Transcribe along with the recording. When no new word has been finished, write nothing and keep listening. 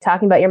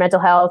talking about your mental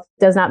health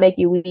does not make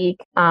you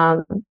weak.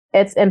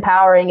 It's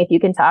empowering if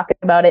you can talk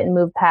about it and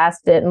move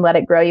past it and let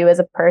it grow you as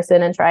a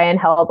person and try and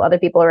help other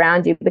people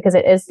around you, because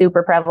it is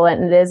super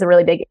prevalent and it is a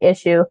really big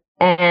issue.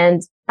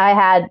 And I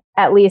had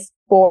at least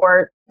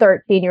 4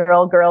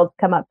 13-year-old girls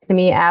come up to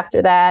me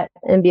after that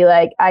and be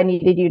like, I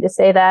needed you to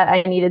say that.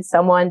 I needed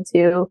someone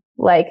to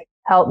like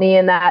help me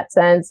in that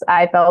sense.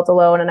 I felt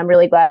alone, and I'm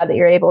really glad that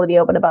you're able to be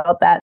open about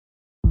that.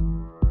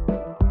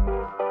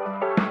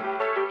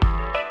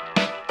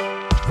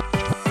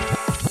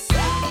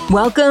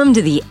 Welcome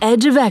to the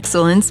Edge of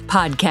Excellence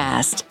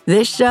podcast.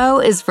 This show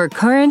is for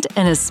current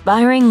and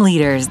aspiring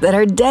leaders that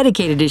are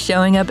dedicated to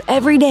showing up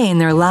every day in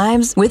their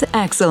lives with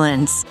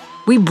excellence.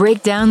 We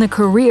break down the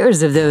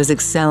careers of those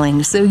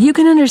excelling so you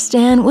can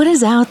understand what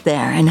is out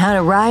there and how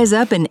to rise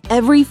up in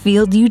every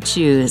field you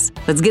choose.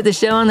 Let's get the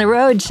show on the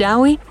road,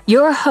 shall we?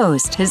 Your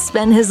host has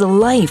spent his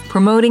life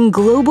promoting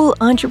global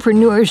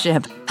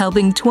entrepreneurship,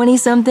 helping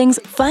 20-somethings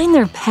find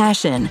their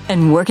passion,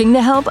 and working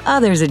to help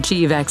others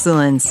achieve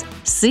excellence.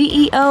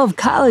 CEO of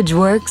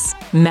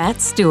CollegeWorks,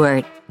 Matt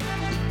Stewart.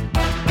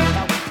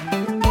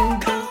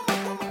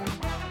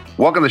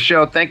 Welcome to the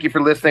show. Thank you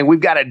for listening.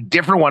 We've got a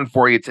different one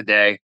for you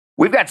today.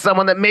 We've got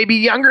someone that may be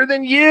younger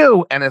than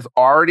you and has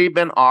already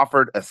been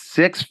offered a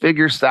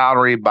 6-figure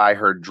salary by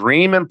her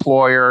dream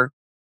employer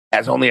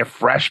as only a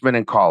freshman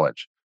in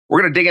college.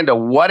 We're going to dig into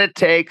what it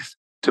takes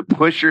to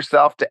push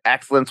yourself to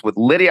excellence with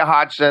Lydia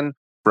Hodgson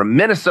from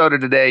Minnesota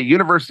today,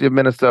 University of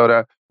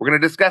Minnesota. We're going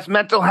to discuss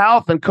mental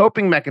health and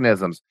coping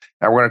mechanisms.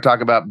 And we're going to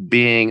talk about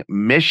being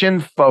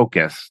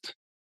mission-focused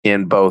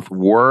in both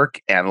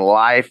work and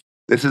life.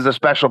 This is a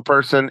special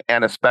person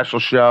and a special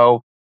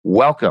show.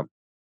 Welcome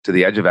to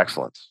the Edge of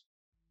Excellence.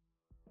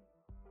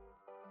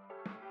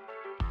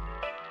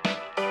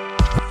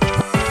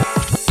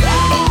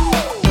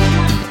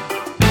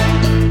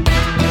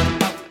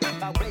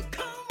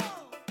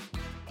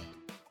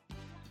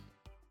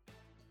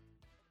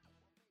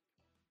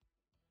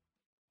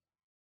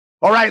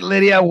 All right,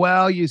 Lydia.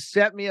 Well, you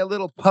sent me a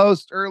little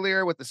post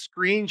earlier with a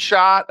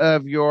screenshot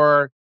of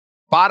your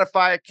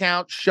Spotify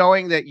account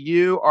showing that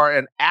you are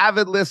an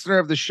avid listener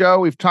of the show.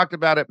 We've talked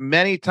about it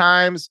many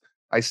times.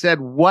 I said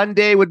one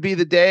day would be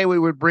the day we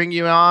would bring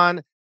you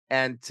on,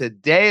 and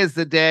today is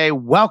the day.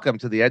 Welcome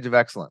to the Edge of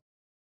Excellence.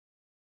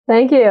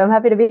 Thank you. I'm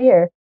happy to be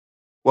here.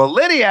 Well,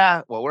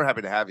 Lydia, we're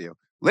happy to have you.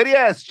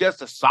 Lydia is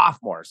just a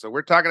sophomore, so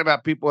we're talking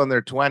about people in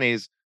their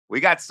 20s. We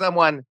got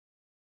someone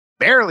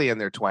barely in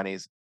their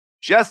 20s,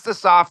 just a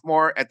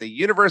sophomore at the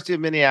University of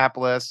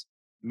Minneapolis,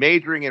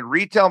 majoring in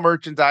retail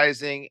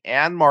merchandising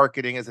and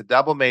marketing as a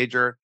double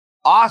major,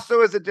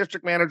 also as a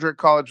district manager at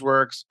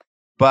CollegeWorks.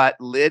 But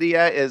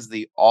Lydia is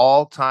the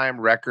all-time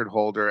record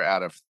holder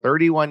out of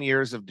 31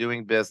 years of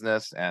doing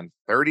business and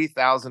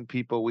 30,000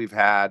 people we've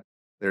had.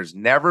 There's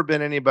never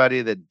been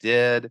anybody that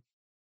did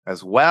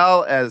as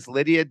well as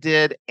Lydia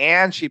did,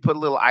 and she put a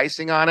little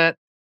icing on it.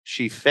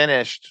 She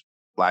finished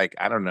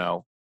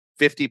 50%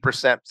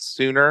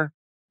 sooner,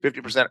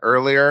 50%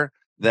 earlier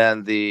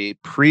than the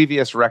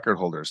previous record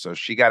holder. So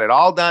she got it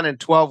all done in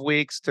 12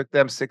 weeks, took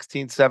them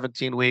 16,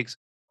 17 weeks,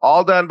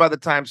 all done by the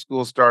time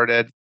school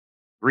started.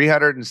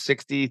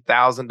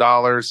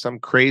 $360,000, some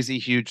crazy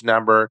huge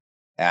number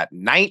at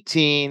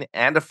 19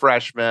 and a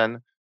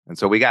freshman. And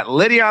so we got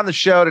Lydia on the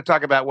show to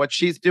talk about what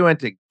she's doing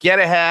to get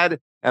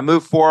ahead and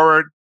move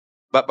forward.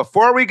 But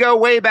before we go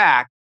way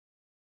back,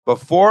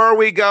 before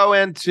we go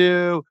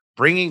into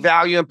bringing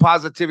value and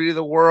positivity to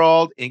the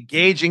world,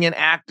 engaging in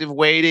active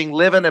waiting,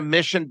 living a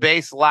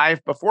mission-based life,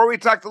 before we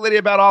talk to Lydia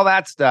about all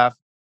that stuff,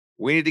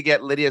 we need to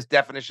get Lydia's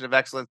definition of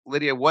excellence.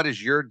 Lydia, what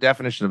is your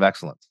definition of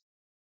excellence?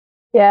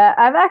 Yeah,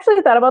 I've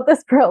actually thought about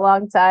this for a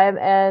long time,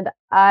 and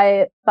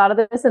I thought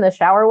of this in the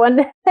shower one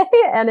day,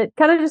 and it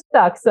kind of just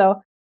stuck.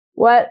 So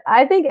what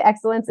I think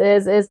excellence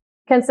is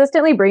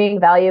consistently bringing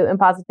value and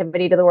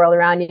positivity to the world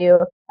around you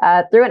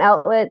through an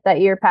outlet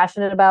that you're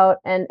passionate about.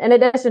 And in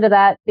addition to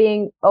that,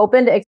 being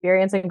open to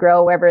experience and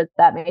grow wherever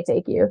that may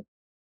take you.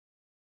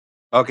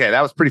 Okay,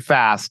 that was pretty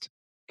fast.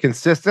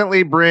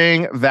 Consistently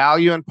bring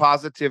value and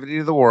positivity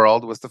to the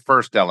world was the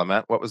first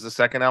element. What was the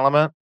second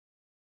element?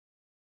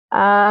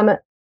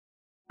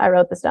 I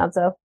wrote this down.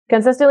 So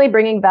consistently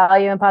bringing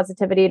value and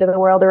positivity to the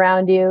world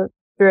around you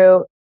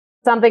through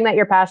something that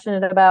you're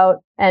passionate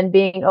about and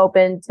being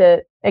open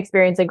to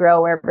experience and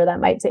grow wherever that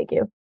might take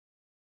you.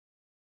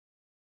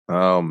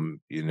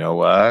 You know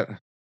what?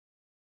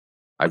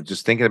 I'm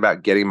just thinking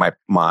about getting my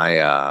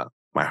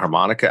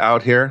harmonica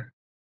out here.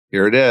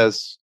 Here it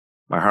is,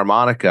 my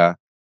harmonica,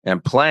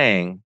 and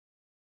playing,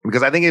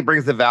 because I think it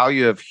brings the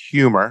value of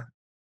humor.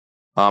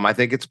 I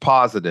think it's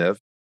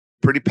positive.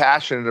 Pretty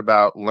passionate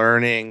about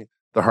learning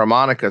the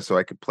harmonica so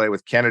I could play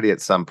with Kennedy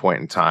at some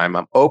point in time.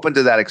 I'm open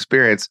to that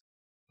experience,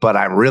 but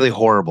I'm really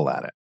horrible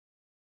at it.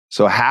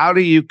 So how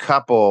do you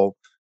couple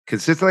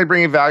consistently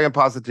bringing value and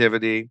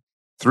positivity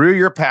through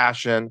your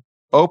passion,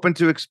 open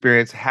to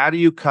experience? How do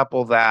you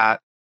couple that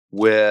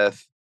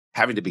with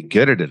having to be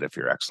good at it if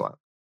you're excellent?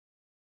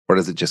 Or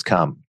does it just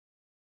come?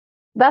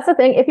 That's the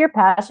thing. If you're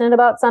passionate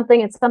about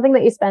something, it's something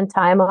that you spend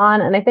time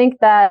on. And I think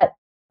that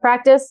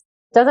practice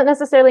doesn't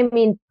necessarily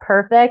mean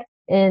perfect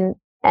in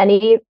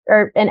any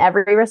or in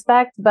every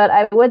respect, but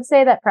I would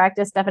say that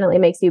practice definitely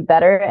makes you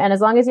better. And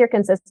as long as you're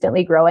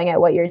consistently growing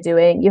at what you're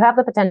doing, you have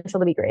the potential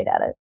to be great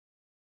at it.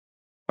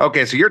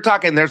 Okay, so you're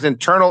talking there's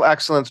internal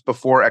excellence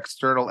before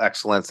external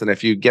excellence. And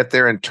if you get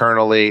there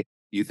internally,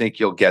 you think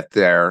you'll get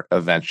there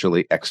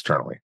eventually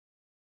externally.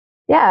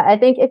 Yeah, I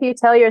think if you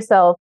tell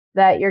yourself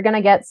that you're going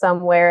to get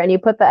somewhere and you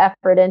put the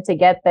effort in to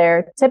get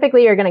there,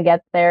 typically you're going to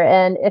get there.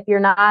 And if you're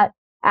not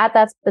at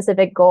that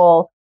specific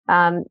goal,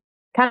 kind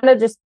of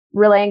just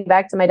relaying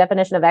back to my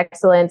definition of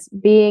excellence,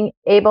 being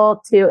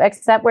able to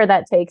accept where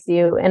that takes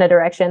you in a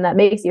direction that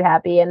makes you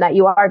happy and that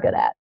you are good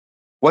at.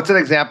 What's an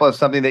example of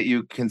something that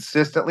you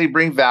consistently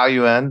bring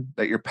value in,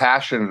 that you're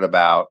passionate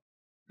about,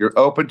 you're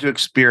open to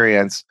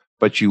experience,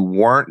 but you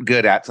weren't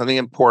good at, something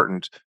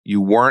important you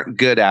weren't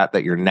good at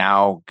that you're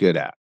now good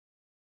at?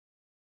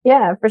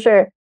 Yeah, for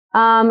sure.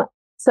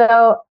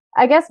 So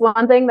I guess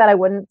one thing that I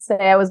wouldn't say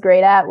I was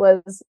great at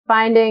was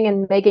finding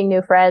and making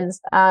new friends.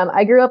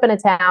 I grew up in a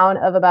town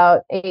of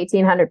about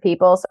 1,800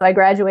 people. So I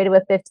graduated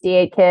with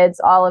 58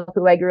 kids, all of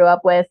who I grew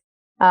up with.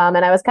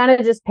 And I was kind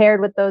of just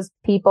paired with those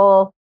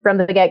people from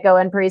the get-go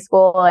in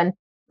preschool and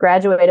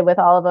graduated with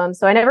all of them.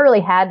 So I never really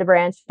had to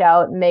branch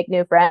out and make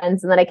new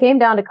friends. And then I came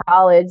down to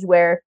college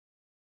where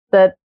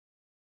the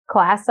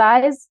class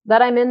size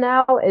that I'm in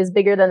now is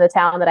bigger than the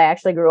town that I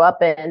actually grew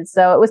up in.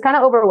 So it was kind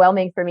of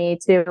overwhelming for me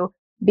to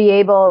be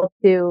able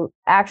to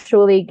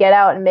actually get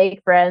out and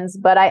make friends.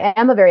 But I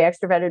am a very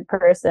extroverted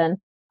person,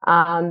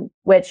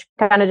 which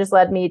kind of just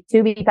led me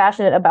to be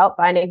passionate about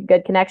finding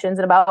good connections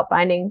and about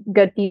finding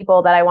good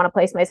people that I want to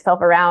place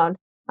myself around.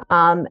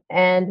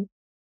 And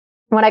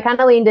when I kind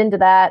of leaned into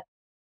that,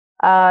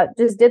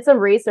 just did some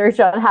research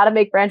on how to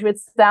make friends, which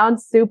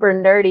sounds super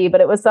nerdy,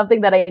 but it was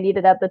something that I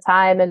needed at the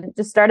time, and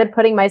just started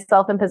putting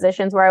myself in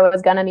positions where I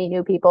was going to meet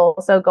new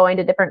people. So going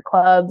to different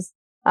clubs,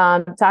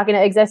 talking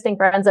to existing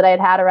friends that I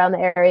had around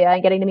the area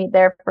and getting to meet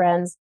their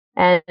friends,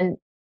 and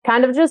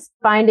kind of just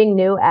finding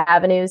new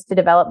avenues to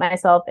develop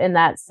myself in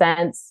that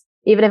sense,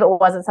 even if it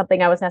wasn't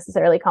something I was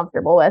necessarily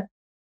comfortable with.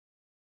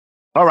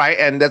 All right.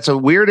 And that's a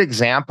weird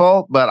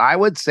example, but I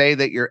would say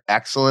that you're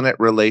excellent at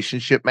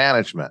relationship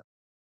management.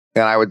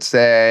 And I would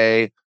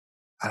say,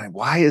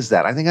 why is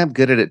that? I think I'm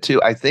good at it too.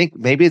 I think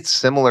maybe it's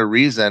similar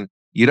reason.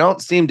 You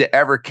don't seem to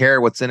ever care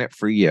what's in it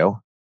for you.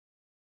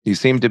 You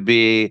seem to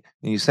be,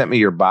 and you sent me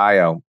your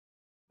bio.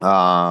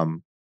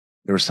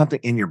 There was something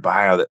in your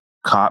bio that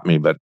caught me,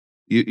 but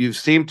you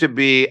seem to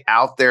be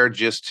out there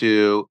just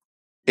to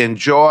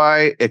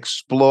enjoy,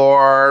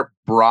 explore,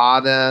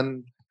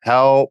 broaden,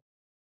 help,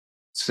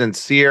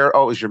 sincere.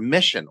 Oh, it was your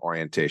mission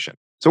orientation.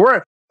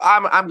 So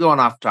I'm going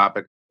off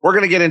topic. We're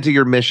going to get into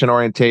your mission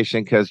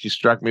orientation because you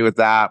struck me with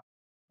that.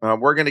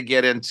 We're going to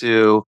get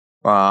into,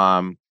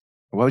 what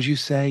would you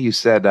say? You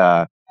said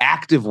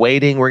active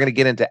waiting. We're going to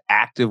get into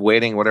active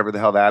waiting, whatever the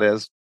hell that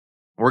is.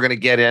 We're going to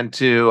get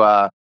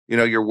into,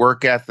 your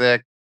work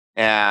ethic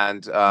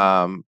and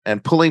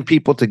pulling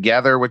people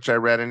together, which I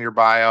read in your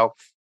bio.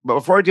 But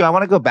before I do, I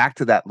want to go back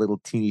to that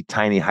little teeny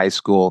tiny high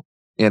school.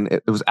 And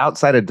it was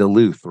outside of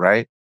Duluth,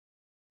 right?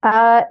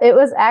 It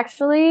was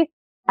actually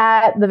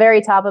at the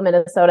very top of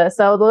Minnesota.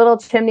 So the little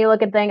chimney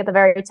looking thing at the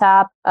very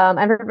top.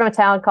 I'm from a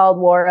town called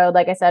Warroad,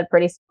 like I said,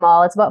 pretty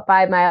small. It's about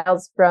 5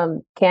 miles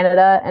from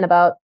Canada and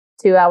about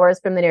 2 hours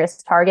from the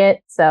nearest Target.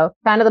 So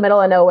kind of the middle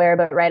of nowhere,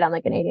 but right on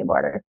the Canadian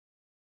border.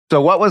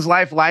 So what was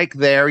life like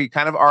there? You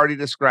kind of already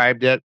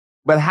described it,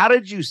 but how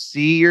did you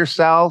see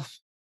yourself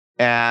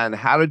and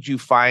how did you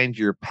find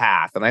your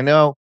path? And I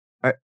know,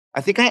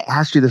 I think I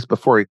asked you this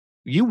before.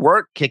 You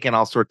weren't kicking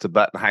all sorts of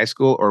butt in high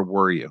school, or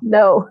were you?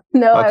 No,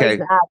 okay. I was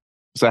not.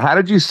 So how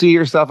did you see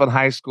yourself in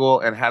high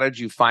school and how did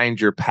you find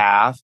your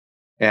path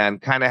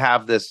and kind of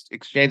have this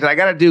exchange? And I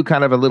got to do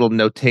kind of a little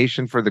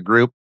notation for the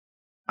group.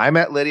 I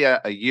met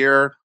Lydia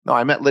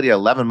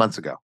 11 months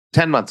ago,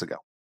 10 months ago.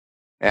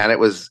 And I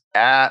was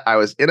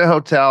in a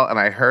hotel and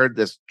I heard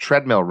this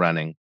treadmill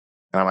running.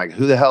 And I'm like,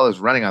 who the hell is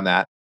running on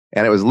that?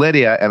 And it was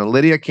Lydia. And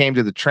Lydia came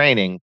to the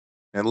training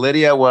and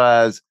Lydia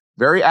was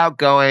very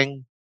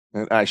outgoing.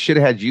 And I should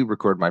have had you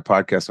record my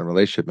podcast on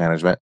relationship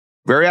management.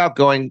 Very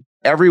outgoing,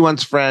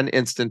 everyone's friend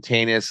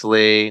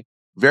instantaneously,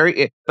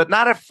 but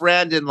not a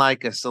friend in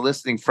like a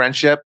soliciting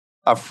friendship,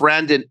 a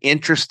friend and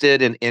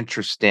interested and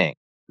interesting.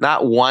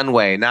 Not one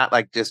way, not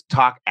like just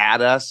talk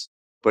at us,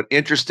 but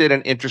interested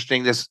and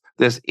interesting. This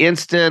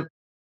instant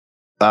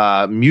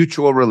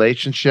mutual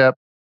relationship.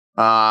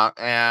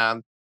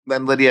 And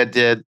then Lydia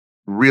did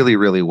really,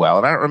 really well.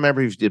 And I don't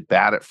remember if you did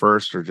bad at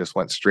first or just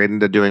went straight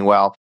into doing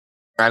well.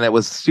 And it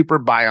was super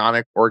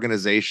bionic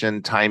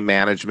organization, time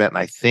management, and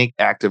I think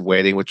active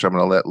waiting, which I'm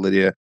going to let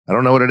Lydia, I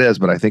don't know what it is,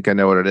 but I think I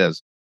know what it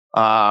is.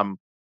 And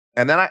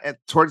then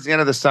towards the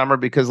end of the summer,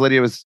 because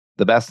Lydia was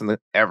the best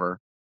ever,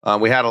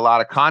 we had a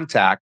lot of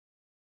contact.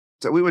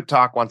 So we would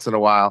talk once in a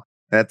while.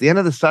 And at the end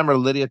of the summer,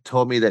 Lydia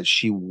told me that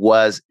she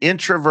was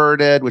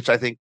introverted, which I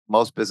think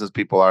most business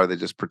people are. They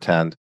just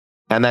pretend.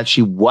 And that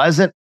she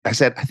wasn't, I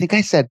think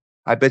I said,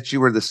 I bet you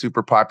were the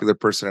super popular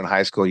person in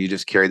high school. You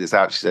just carried this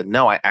out. She said,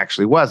 no, I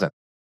actually wasn't.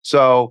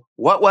 So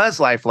what was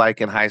life like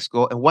in high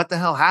school and what the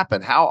hell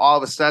happened? How all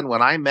of a sudden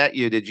when I met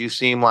you, did you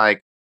seem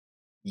like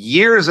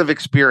years of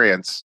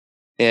experience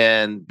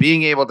in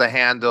being able to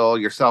handle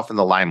yourself in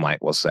the limelight,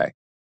 we'll say.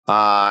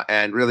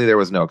 And really there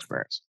was no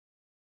experience.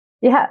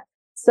 Yeah.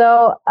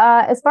 So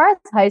as far as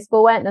high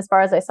school went and as far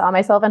as I saw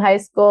myself in high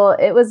school,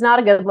 it was not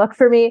a good look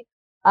for me.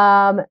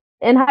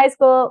 In high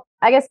school,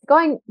 I guess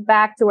going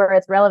back to where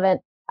it's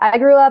relevant, I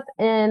grew up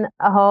in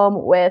a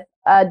home with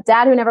a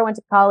dad who never went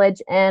to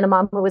college and a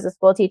mom who was a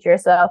school teacher.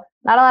 So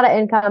not a lot of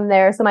income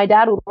there. So my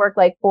dad would work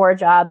like 4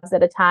 jobs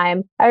at a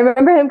time. I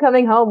remember him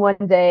coming home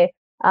one day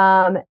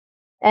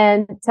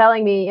and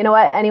telling me, you know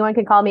what, anyone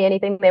can call me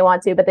anything they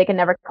want to, but they can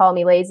never call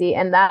me lazy.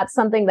 And that's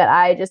something that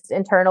I just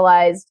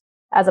internalized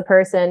as a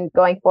person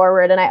going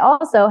forward. And I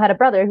also had a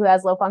brother who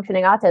has low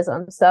functioning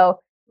autism. So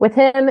with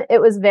him,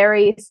 it was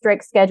very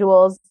strict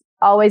schedules,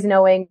 always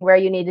knowing where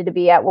you needed to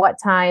be at what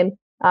time,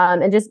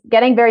 and just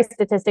getting very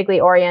statistically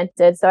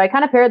oriented. So I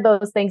kind of paired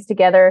those things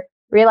together,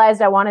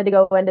 realized I wanted to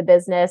go into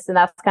business, and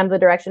that's kind of the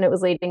direction it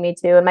was leading me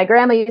to. And my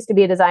grandma used to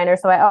be a designer,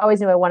 so I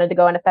always knew I wanted to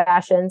go into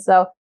fashion.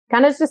 So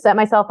kind of just set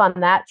myself on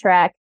that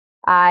track.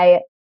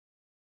 I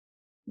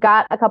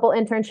got a couple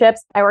internships.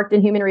 I worked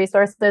in human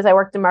resources. I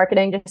worked in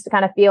marketing just to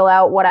kind of feel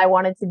out what I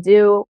wanted to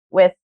do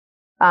with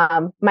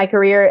my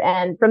career.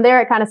 And from there,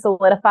 it kind of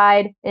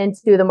solidified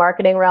into the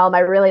marketing realm. I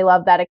really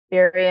loved that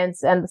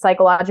experience and the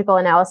psychological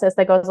analysis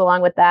that goes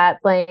along with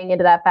that, playing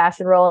into that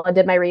fashion role, and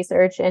did my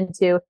research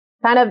into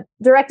kind of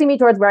directing me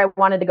towards where I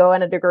wanted to go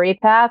in a degree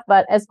path.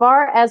 But as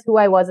far as who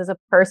I was as a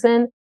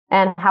person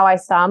and how I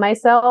saw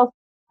myself,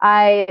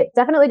 I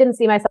definitely didn't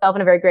see myself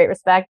in a very great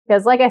respect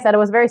because, like I said, I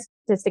was a very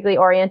statistically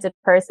oriented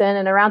person.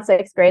 And around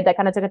 6th grade, that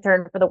kind of took a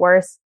turn for the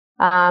worse.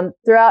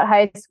 Throughout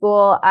high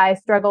school, I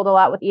struggled a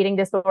lot with eating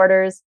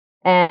disorders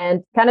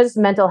and kind of just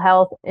mental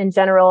health in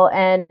general.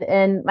 And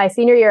in my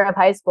senior year of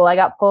high school, I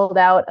got pulled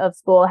out of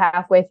school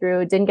halfway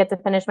through, didn't get to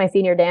finish my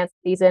senior dance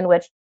season,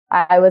 which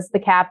I was the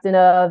captain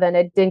of, and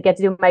I didn't get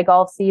to do my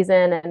golf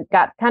season, and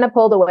got kind of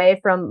pulled away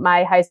from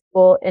my high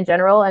school in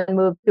general and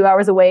moved 2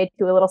 hours away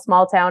to a little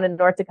small town in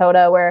North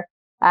Dakota where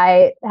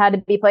I had to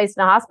be placed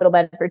in a hospital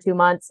bed for 2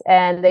 months.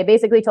 And they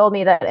basically told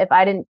me that if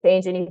I didn't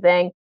change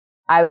anything,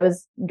 I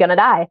was going to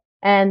die.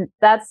 And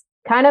that's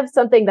kind of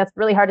something that's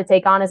really hard to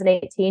take on as an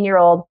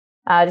 18-year-old,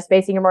 just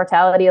facing your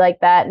mortality like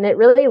that. And it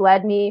really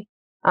led me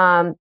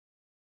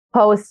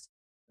post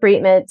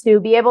treatment to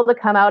be able to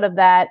come out of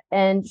that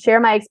and share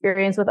my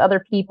experience with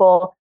other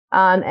people,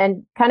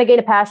 and kind of gain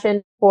a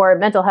passion for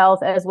mental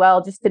health as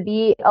well, just to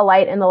be a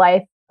light in the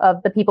life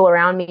of the people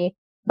around me.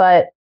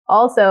 But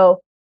also,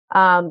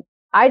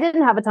 I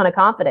didn't have a ton of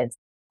confidence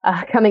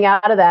coming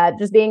out of that,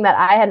 just being that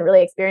I hadn't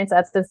really experienced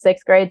that since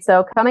 6th grade.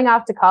 So coming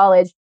off to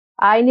college,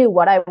 I knew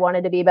what I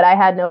wanted to be, but I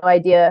had no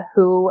idea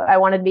who I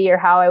wanted to be or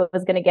how I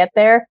was going to get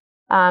there.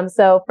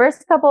 So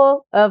first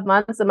couple of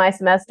months of my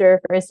semester,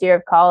 first year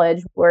of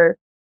college, were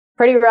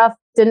pretty rough.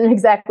 Didn't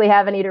exactly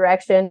have any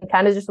direction.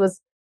 Kind of just was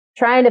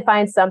trying to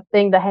find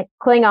something to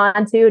cling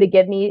on to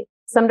give me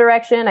some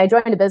direction. I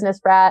joined a business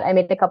frat. I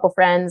made a couple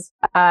friends,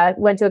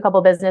 went to a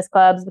couple business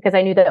clubs because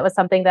I knew that it was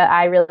something that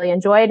I really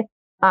enjoyed.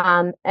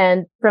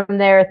 And from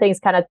there,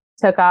 things kind of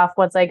took off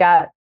once I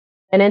got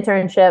an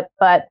internship,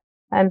 but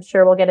I'm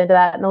sure we'll get into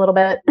that in a little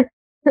bit.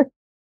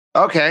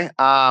 Okay.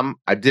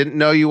 I didn't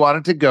know you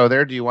wanted to go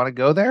there. Do you want to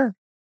go there?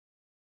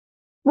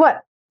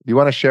 What? Do you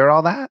want to share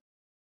all that?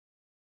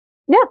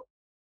 Yeah.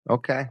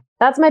 Okay.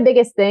 That's my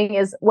biggest thing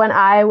is when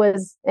I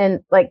was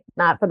in, like,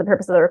 not for the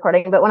purpose of the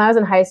recording, but when I was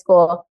in high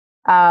school,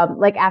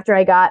 like after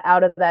I got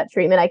out of that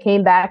treatment, I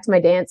came back to my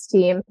dance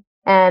team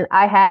and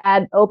I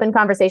had open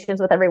conversations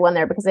with everyone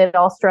there because they had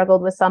all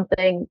struggled with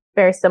something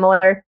very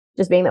similar,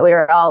 just being that we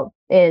were all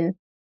in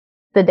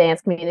the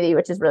dance community,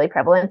 which is really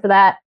prevalent for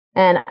that.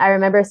 And I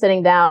remember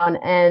sitting down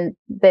and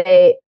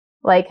they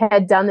like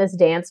had done this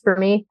dance for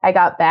me. I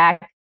got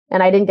back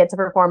and I didn't get to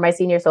perform my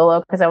senior solo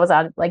because I was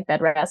on like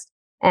bed rest.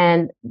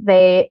 And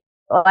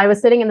I was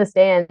sitting in the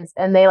stands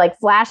and they like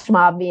flash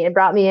mobbed me and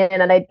brought me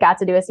in and I got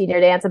to do a senior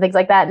dance and things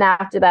like that. And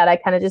after that, I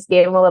kind of just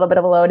gave them a little bit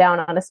of a lowdown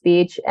on a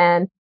speech.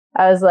 And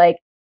I was like,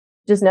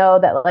 just know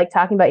that like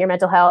talking about your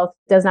mental health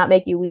does not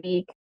make you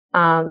weak.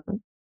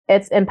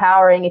 It's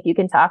empowering if you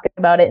can talk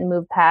about it and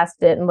move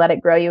past it and let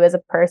it grow you as a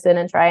person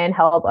and try and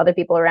help other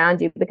people around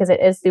you because it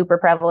is super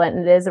prevalent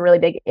and it is a really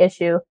big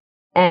issue.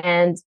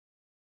 And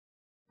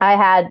I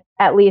had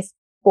at least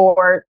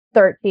 4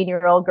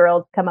 13-year-old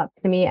girls come up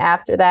to me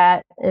after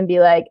that and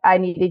be like, I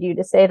needed you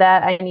to say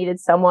that. I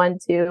needed someone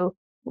to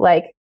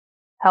like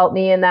help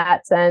me in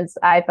that sense.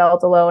 I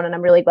felt alone and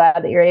I'm really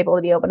glad that you're able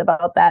to be open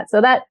about that.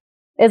 So that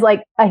is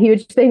like a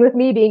huge thing with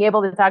me being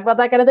able to talk about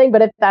that kind of thing.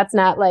 But if that's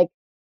not like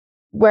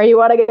where you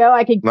want to go,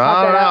 I can. No,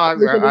 I'm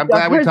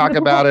glad we talk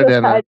about it.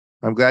 And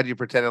I'm glad you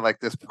pretended like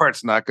this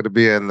part's not going to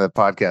be in the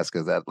podcast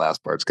because that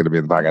last part's going to be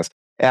in the podcast.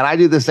 And I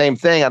do the same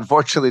thing.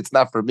 Unfortunately, it's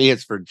not for me.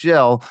 It's for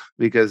Jill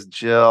because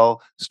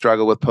Jill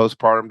struggled with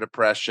postpartum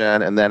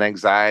depression and then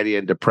anxiety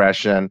and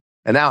depression.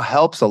 and now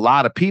helps a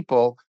lot of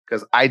people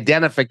because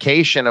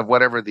identification of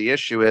whatever the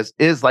issue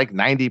is like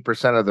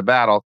 90% of the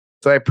battle.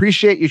 So I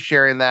appreciate you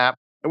sharing that.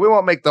 And we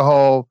won't make the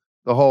whole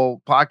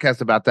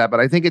podcast about that, but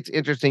I think it's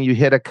interesting. You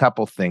hit a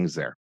couple things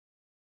there.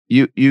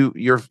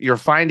 You're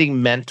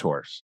finding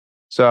mentors.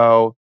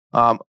 So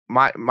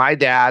my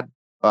dad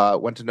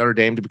went to Notre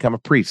Dame to become a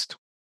priest,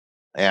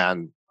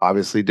 and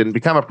obviously didn't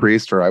become a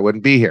priest, or I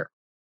wouldn't be here.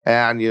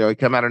 And he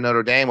come out of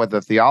Notre Dame with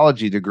a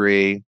theology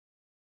degree,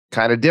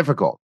 kind of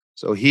difficult.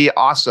 So he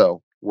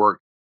also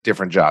worked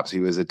different jobs. He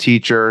was a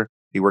teacher.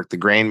 He worked the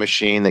grain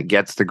machine that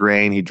gets the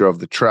grain. He drove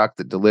the truck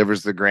that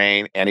delivers the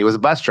grain, and he was a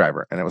bus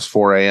driver. And it was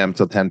 4 a.m.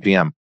 till 10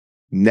 p.m.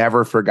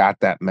 Never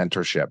forgot that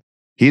mentorship.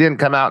 He didn't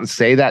come out and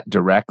say that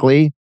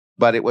directly,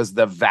 but it was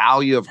the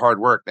value of hard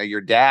work. Now,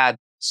 your dad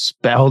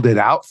spelled it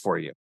out for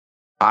you.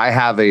 I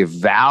have a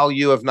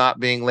value of not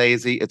being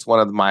lazy. It's one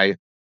of my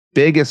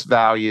biggest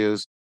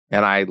values,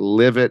 and I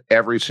live it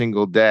every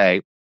single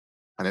day,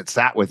 and it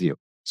sat with you.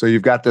 So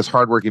you've got this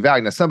hardworking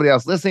value. Now, somebody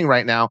else listening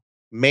right now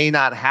may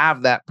not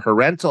have that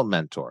parental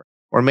mentor,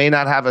 or may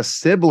not have a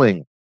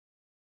sibling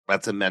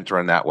that's a mentor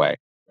in that way,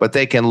 but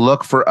they can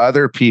look for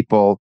other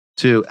people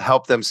to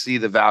help them see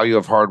the value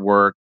of hard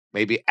work,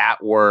 maybe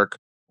at work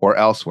or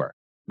elsewhere.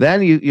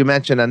 Then you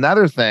mentioned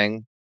another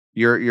thing.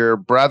 Your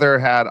brother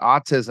had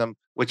autism,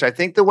 which I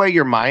think the way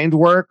your mind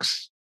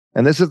works,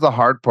 and this is the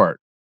hard part.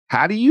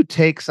 How do you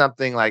take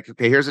something like,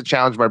 okay, here's a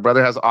challenge. My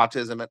brother has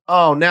autism, and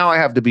oh, now I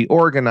have to be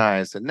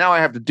organized, and now I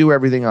have to do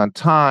everything on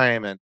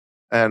time,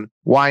 and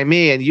why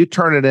me? And you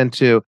turn it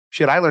into,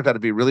 shit, I learned how to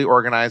be really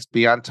organized,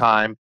 be on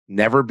time,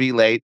 never be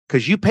late,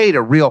 because you paid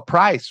a real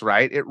price,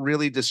 right? It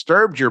really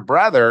disturbed your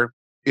brother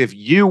if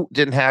you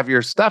didn't have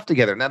your stuff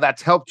together. Now,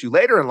 that's helped you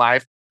later in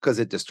life because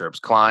it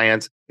disturbs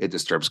clients, it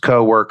disturbs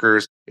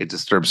coworkers, it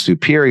disturbs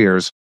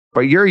superiors.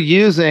 But you're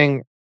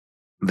using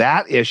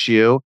that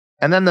issue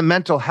and then the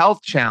mental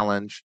health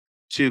challenge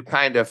to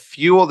kind of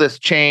fuel this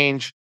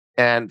change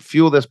and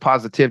fuel this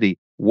positivity.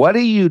 What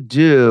do you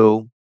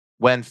do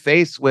when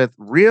faced with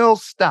real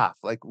stuff,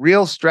 like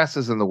real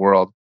stresses in the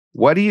world?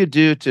 What do you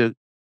do to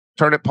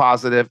turn it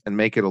positive and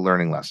make it a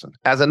learning lesson?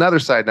 As another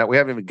side note, we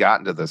haven't even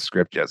gotten to the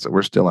script yet, so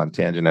we're still on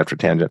tangent after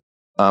tangent.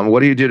 What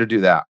do you do to do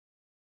that?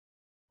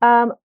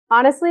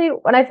 Honestly,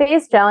 when I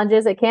face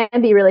challenges, it can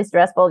be really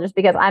stressful just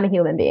because I'm a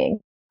human being.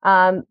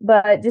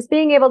 But just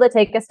being able to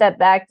take a step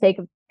back, take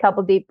a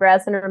couple deep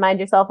breaths, and remind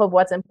yourself of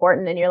what's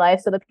important in your life.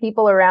 So the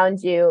people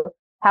around you,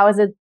 how is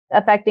it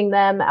affecting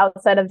them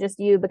outside of just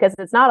you? Because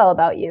it's not all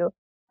about you.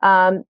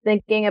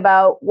 Thinking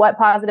about what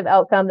positive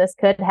outcome this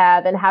could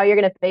have and how you're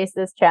going to face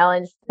this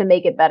challenge to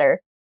make it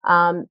better.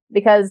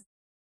 Because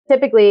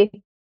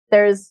typically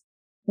there's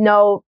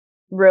no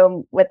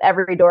room with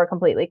every door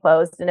completely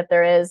closed. And if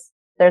there is,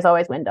 there's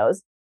always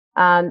windows.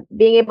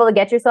 Being able to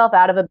get yourself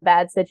out of a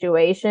bad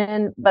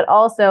situation, but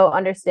also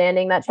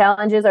understanding that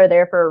challenges are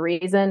there for a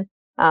reason.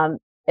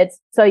 It's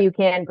so you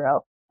can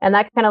grow. And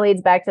that kind of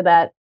leads back to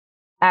that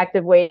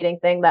active waiting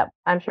thing that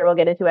I'm sure we'll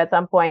get into at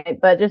some point,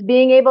 but just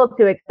being able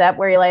to accept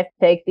where your life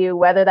takes you,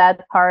 whether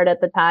that's hard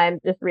at the time,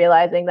 just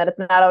realizing that it's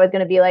not always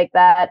going to be like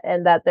that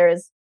and that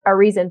there's a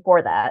reason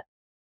for that.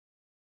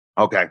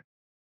 Okay.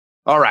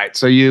 All right.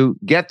 So you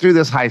get through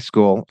this high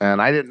school,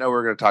 and I didn't know we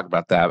were going to talk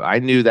about that. I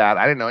knew that.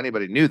 I didn't know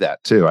anybody knew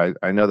that too.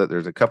 I know that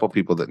there's a couple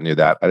people that knew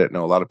that. I didn't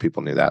know a lot of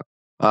people knew that.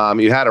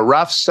 You had a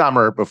rough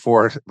summer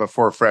before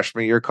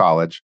freshman year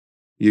college.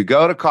 You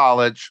go to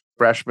college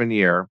freshman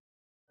year,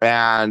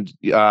 and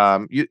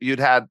you'd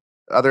had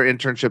other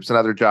internships and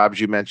other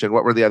jobs you mentioned.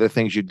 What were the other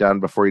things you'd done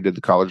before you did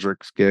the college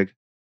works gig?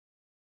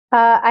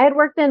 I had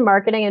worked in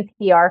marketing and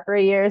PR for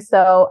a year,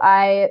 so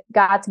I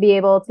got to be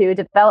able to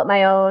develop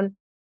my own,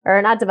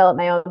 or not develop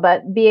my own,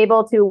 but be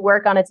able to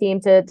work on a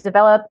team to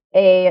develop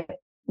a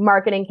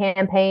marketing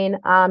campaign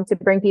to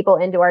bring people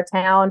into our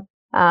town,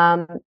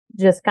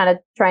 just kind of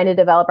trying to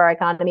develop our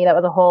economy. That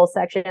was a whole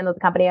section that the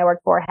company I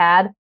worked for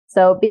had.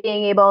 So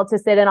being able to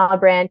sit in on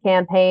brand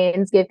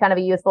campaigns, give kind of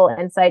a useful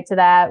insight to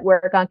that,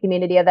 work on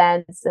community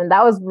events. And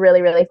that was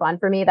really, really fun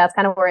for me. That's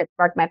kind of where it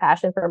sparked my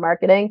passion for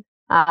marketing,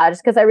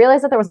 just because I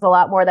realized that there was a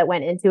lot more that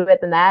went into it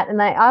than that. And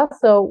I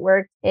also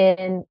worked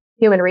in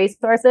human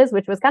resources,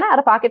 which was kind of out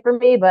of pocket for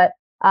me. But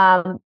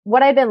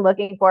what I've been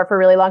looking for a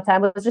really long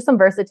time was just some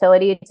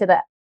versatility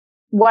to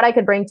what I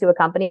could bring to a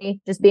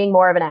company, just being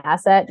more of an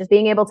asset, just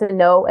being able to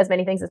know as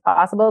many things as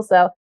possible.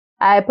 So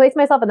I placed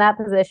myself in that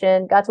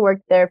position, got to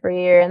work there for a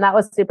year, and that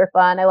was super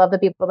fun. I love the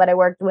people that I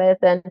worked with,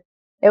 and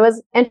it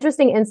was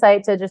interesting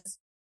insight to just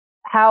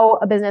how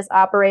a business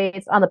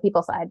operates on the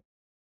people side.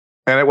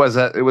 And it was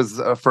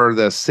for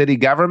the city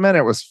government.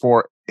 It was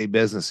for a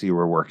business you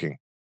were working.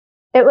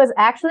 It was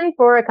actually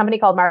for a company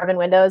called Marvin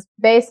Windows.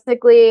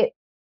 Basically,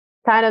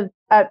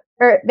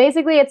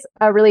 it's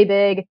a really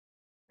big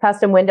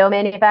custom window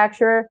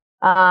manufacturer,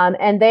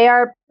 and they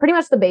are pretty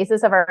much the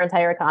basis of our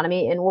entire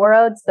economy in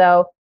Warroad.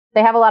 So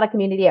they have a lot of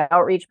community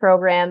outreach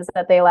programs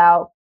that they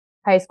allow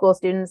high school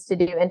students to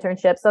do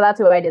internships. So that's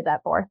who I did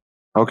that for.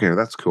 Okay,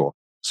 that's cool.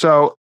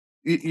 So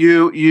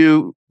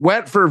you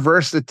went for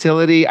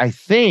versatility, I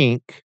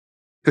think,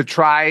 to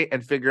try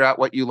and figure out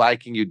what you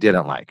like and you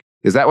didn't like.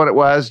 Is that what it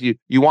was?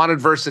 You wanted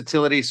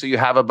versatility, so you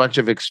have a bunch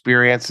of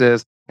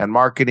experiences. And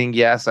marketing,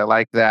 yes, I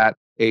like that.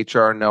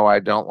 HR, no, I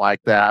don't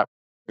like that.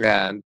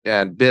 And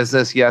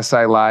business, yes,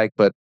 I like.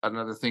 But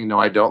another thing, no,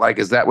 I don't like.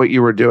 Is that what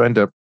you were doing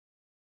to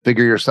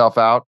figure yourself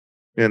out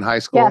in high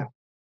school?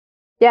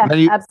 Yeah,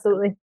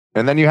 absolutely.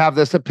 And then you have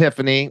this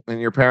epiphany,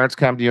 and your parents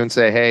come to you and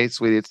say, "Hey,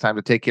 sweetie, it's time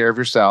to take care of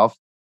yourself."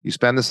 You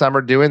spend the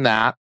summer doing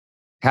that,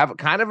 have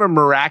kind of a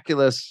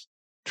miraculous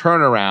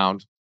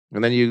turnaround,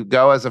 and then you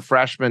go as a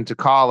freshman to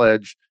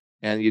college,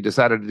 and you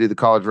decided to do the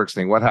college works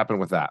thing. What happened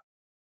with that?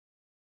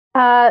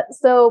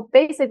 So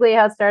basically,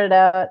 how it started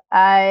out,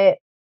 I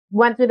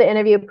went through the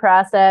interview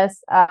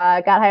process,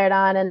 got hired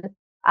on, and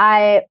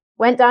I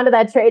went down to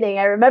that training.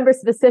 I remember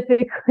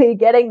specifically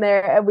getting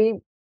there, and we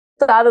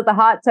saw that the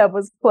hot tub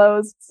was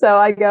closed. So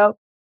I go,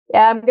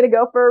 yeah, I'm going to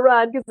go for a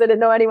run because I didn't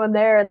know anyone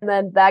there. And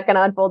then that kind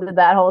of unfolded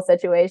that whole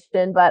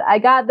situation. But I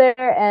got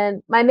there,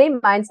 and my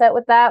main mindset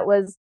with that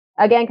was,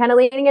 again, kind of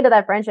leaning into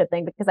that friendship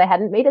thing because I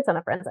hadn't made a ton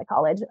of friends at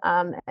college.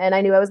 And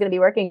I knew I was going to be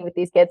working with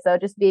these kids. So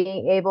just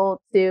being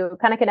able to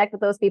kind of connect with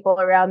those people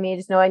around me,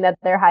 just knowing that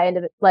they're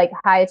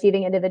high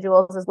achieving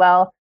individuals as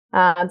well.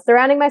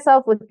 Surrounding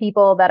myself with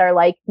people that are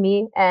like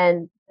me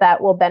and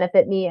that will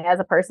benefit me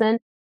as a person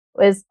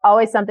was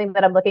always something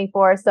that I'm looking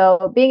for.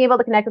 So being able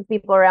to connect with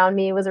people around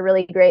me was a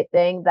really great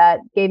thing that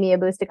gave me a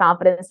boost of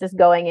confidence just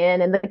going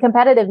in, and the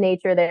competitive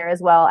nature there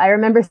as well. I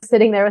remember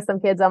sitting there with some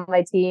kids on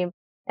my team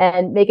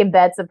and making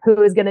bets of who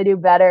was going to do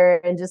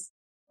better and just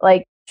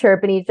like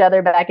chirping each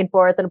other back and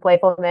forth in a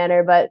playful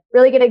manner. But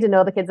really getting to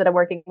know the kids that I'm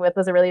working with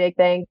was a really big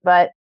thing.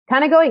 But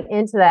kind of going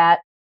into that,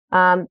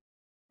 I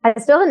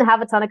still didn't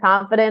have a ton of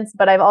confidence,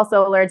 but I've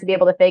also learned to be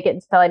able to fake it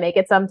until I make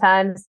it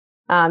sometimes.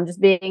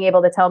 Just being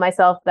able to tell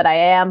myself that I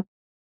am.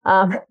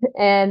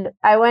 And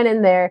I went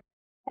in there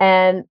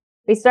and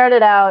we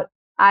started out.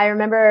 I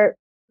remember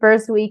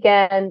first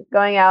weekend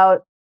going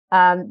out,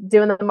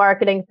 doing the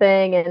marketing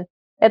thing, and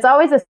it's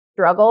always a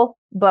struggle,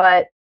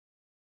 but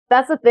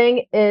that's the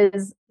thing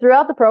is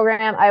throughout the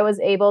program, I was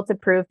able to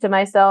prove to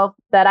myself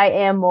that I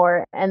am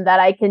more and that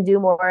I can do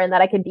more and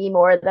that I can be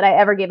more than I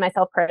ever gave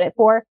myself credit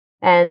for.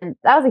 And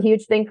that was a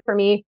huge thing for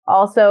me.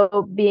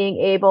 Also being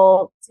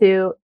able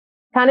to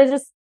kind of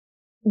just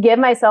give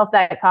myself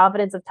that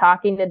confidence of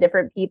talking to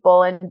different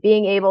people and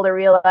being able to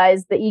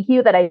realize the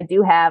EQ that I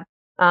do have,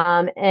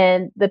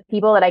 and the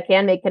people that I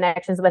can make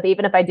connections with,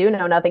 even if I do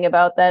know nothing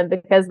about them,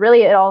 because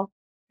really it all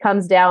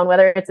comes down,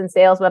 whether it's in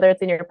sales, whether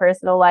it's in your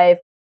personal life,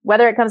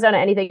 whether it comes down to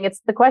anything,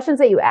 it's the questions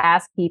that you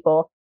ask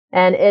people.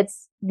 And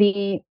it's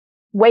the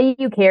way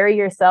you carry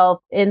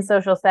yourself in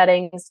social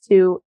settings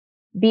to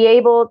be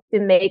able to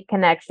make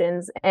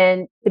connections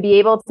and to be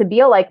able to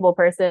be a likable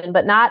person,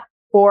 but not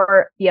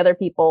for the other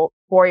people,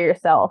 for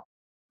yourself.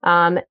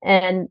 And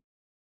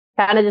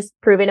kind of just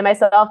proving to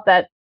myself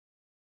that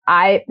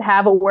I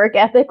have a work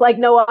ethic like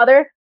no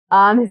other.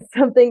 It's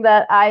something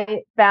that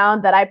I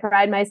found that I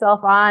pride myself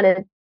on.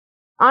 And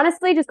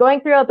honestly, just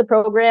going throughout the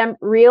program,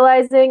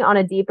 realizing on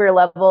a deeper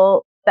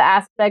level the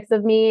aspects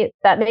of me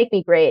that make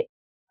me great,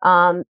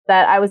 that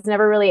I was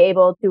never really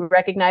able to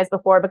recognize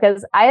before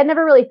because I had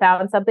never really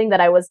found something that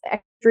I was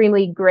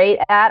extremely great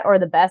at or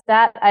the best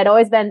at. I'd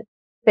always been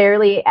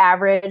fairly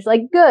average,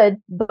 like good,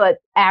 but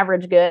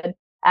average good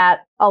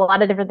at a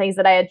lot of different things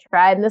that I had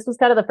tried. And this was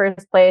kind of the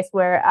first place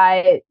where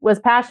I was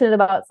passionate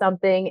about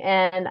something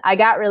and I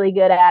got really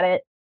good at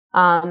it.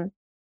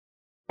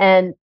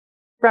 And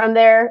from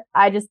there,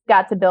 I just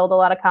got to build a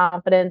lot of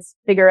confidence,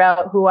 figure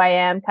out who I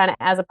am kind of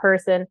as a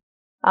person,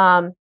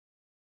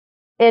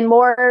 in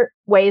more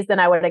ways than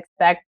I would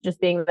expect,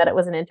 just being that it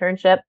was an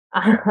internship.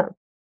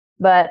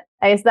 But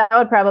I guess that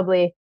would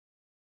probably.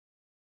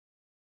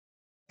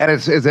 And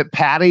is it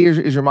Patty?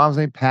 Is your mom's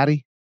name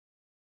Patty?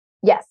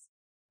 Yes.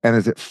 And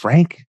is it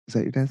Frank? Is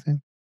that your dad's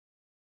name?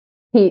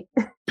 Pete.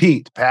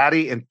 Pete,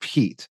 Patty and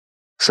Pete.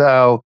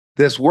 So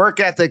this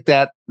work ethic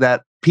that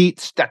Pete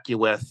stuck you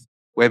with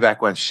way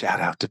back when, shout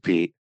out to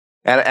Pete.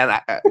 And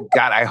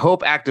God, I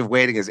hope active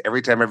waiting is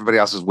every time everybody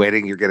else is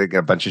waiting, you're going to get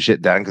a bunch of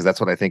shit done because that's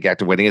what I think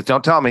active waiting is.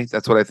 Don't tell me.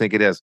 That's what I think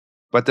it is.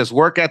 But this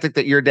work ethic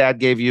that your dad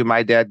gave you,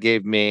 my dad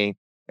gave me,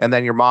 and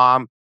then your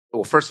mom,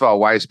 well, first of all,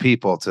 wise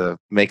people to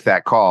make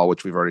that call,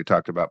 which we've already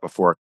talked about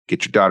before,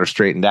 get your daughter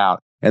straightened out.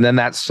 And then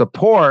that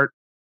support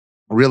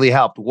really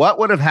helped. What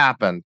would have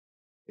happened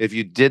if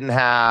you didn't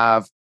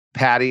have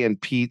Patty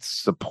and Pete's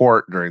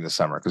support during the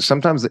summer? Because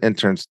sometimes the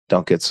interns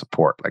don't get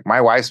support. Like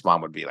my wife's mom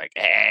would be like,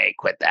 hey,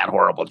 quit that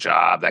horrible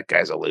job. That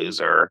guy's a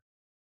loser.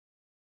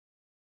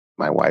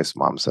 My wife's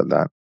mom said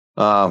that.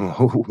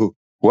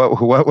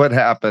 What would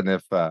happen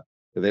if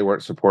they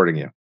weren't supporting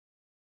you?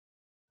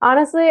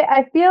 Honestly,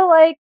 I feel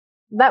like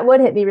that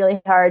would hit me really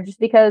hard just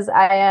because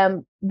I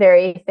am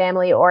very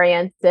family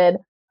oriented.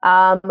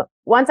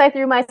 Once I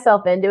threw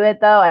myself into it,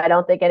 though, I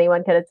don't think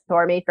anyone could have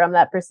tore me from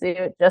that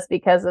pursuit just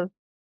because of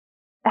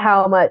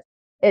how much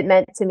it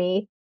meant to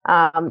me,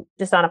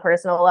 just on a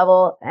personal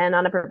level and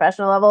on a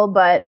professional level.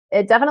 But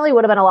it definitely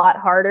would have been a lot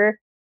harder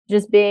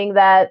just being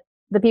that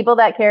the people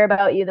that care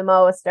about you the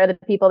most are the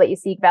people that you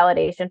seek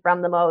validation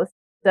from the most.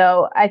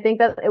 So I think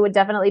that it would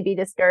definitely be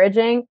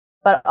discouraging,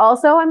 but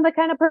also I'm the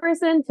kind of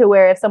person to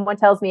where if someone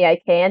tells me I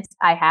can't,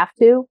 I have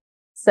to.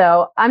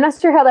 So I'm not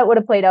sure how that would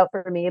have played out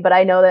for me, but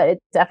I know that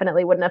it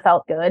definitely wouldn't have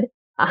felt good.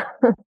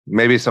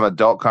 Maybe some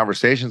adult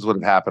conversations would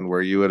have happened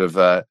where you would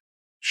have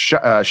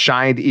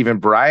shined even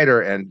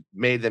brighter and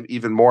made them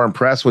even more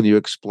impressed when you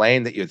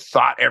explained that you had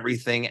thought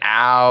everything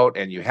out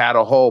and you had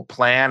a whole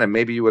plan, and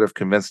maybe you would have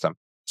convinced them.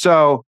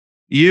 So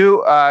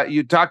you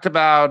talked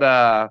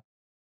about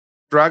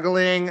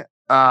struggling.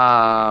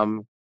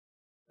 When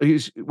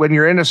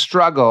you're in a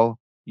struggle,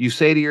 you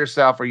say to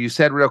yourself, or you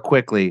said real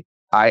quickly,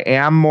 I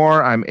am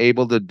more, I'm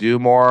able to do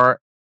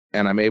more,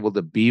 and I'm able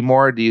to be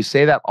more. Do you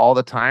say that all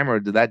the time, or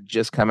did that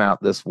just come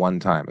out this one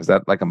time? Is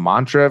that like a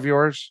mantra of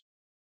yours?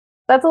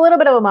 That's a little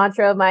bit of a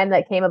mantra of mine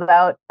that came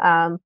about.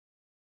 I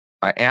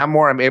am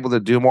more, I'm able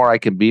to do more, I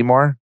can be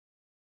more.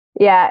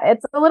 Yeah,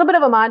 it's a little bit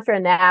of a mantra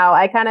now.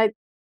 I kind of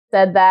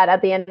said that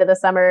at the end of the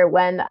summer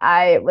when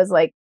I was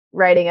like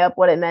writing up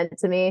what it meant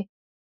to me,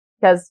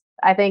 because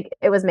I think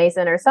it was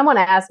Mason or someone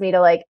asked me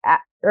to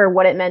or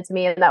what it meant to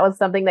me. And that was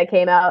something that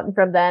came out. And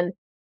from then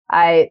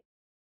I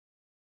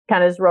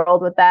kind of just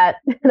rolled with that.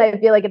 And I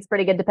feel like it's a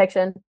pretty good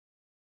depiction.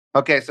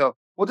 Okay, so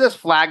we'll just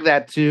flag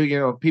that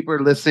too. People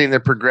are listening, they're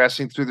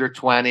progressing through their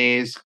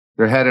 20s,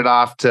 they're headed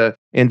off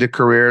into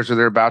careers, or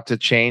they're about to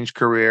change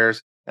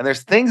careers. And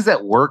there's things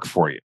that work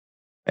for you.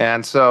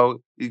 And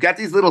so you got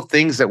these little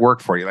things that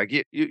work for you. Like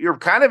you're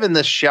kind of in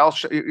this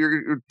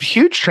you're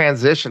huge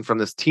transition from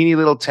this teeny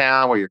little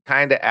town where you're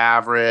kind of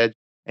average,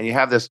 and you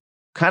have this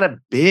kind of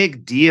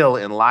big deal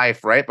in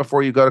life right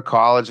before you go to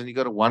college. And you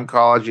go to one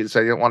college, you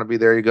decide you don't want to be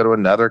there, you go to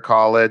another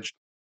college.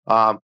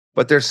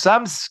 But there's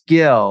some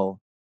skill,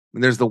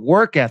 and there's the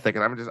work ethic.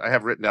 And I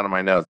have written down in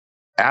my notes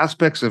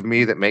aspects of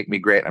me that make me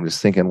great. I'm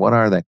just thinking, what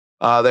are they?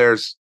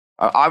 There's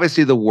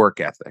obviously the work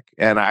ethic.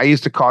 And I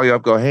used to call you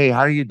up, go, hey,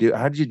 how did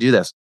you do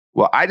this?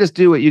 Well, I just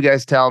do what you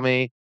guys tell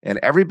me. And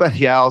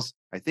everybody else,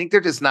 I think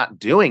they're just not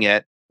doing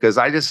it, because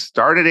I just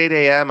start at 8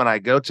 a.m. and I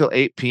go till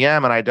 8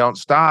 p.m. and I don't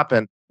stop.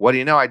 And what do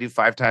you know? I do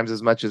 5 times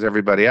as much as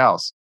everybody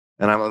else.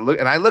 And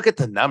I look at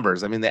the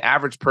numbers. I mean, the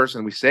average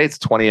person, we say it's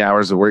 20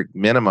 hours a week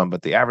minimum,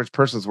 but the average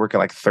person's working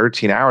like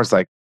 13 hours.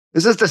 Like,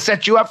 this is to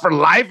set you up for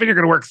life, and you're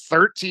going to work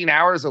 13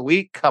 hours a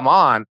week. Come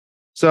on.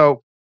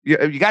 So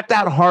you got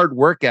that hard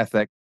work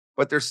ethic,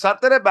 but there's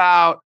something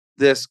about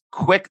this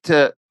quick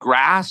to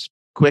grasp,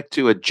 quick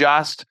to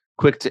adjust,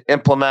 quick to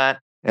implement,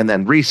 and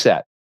then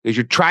reset. Because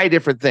you try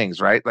different things,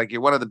 right? Like,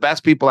 you're one of the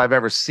best people I've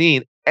ever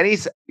seen.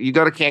 You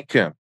go to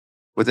Cancun,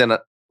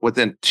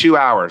 within 2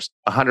 hours,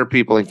 100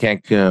 people in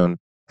Cancun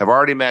have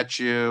already met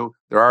you.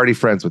 They're already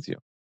friends with you.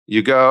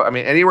 You go,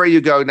 anywhere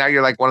you go, now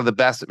you're like one of the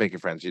best at making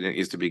friends. You didn't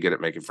used to be good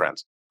at making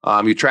friends.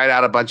 You tried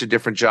out a bunch of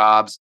different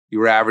jobs. You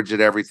were average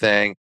at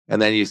everything.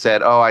 And then you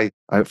said, oh,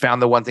 I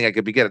found the one thing I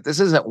could be good at. This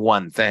isn't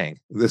one thing.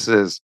 This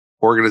is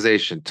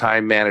organization,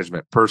 time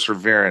management,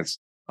 perseverance,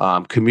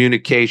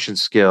 communication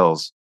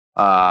skills,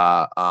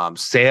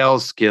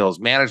 sales skills,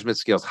 management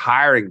skills,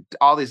 hiring,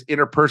 all these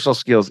interpersonal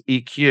skills,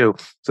 EQ.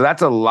 So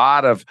that's a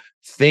lot of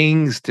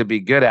things to be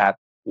good at.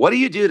 What do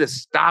you do to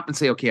stop and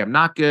say, okay, I'm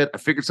not good, I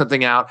figured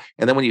something out?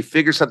 And then when you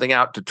figure something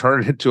out, to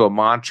turn it into a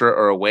mantra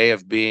or a way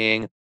of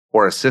being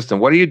or a system,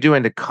 what are you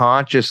doing to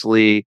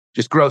consciously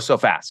just grow so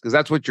fast? Because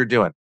that's what you're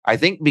doing. I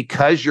think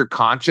because you're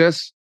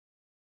conscious,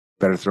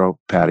 better throw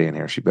Patty in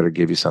here. She better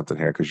give you something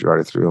here, because you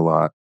already threw a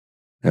lot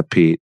at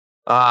Pete.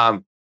 I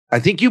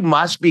think you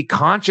must be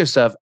conscious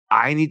of,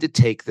 I need to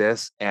take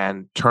this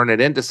and turn it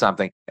into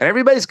something. And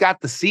everybody's got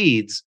the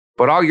seeds,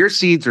 but all your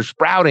seeds are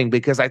sprouting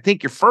because I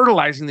think you're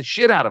fertilizing the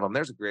shit out of them.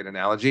 There's a great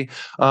analogy.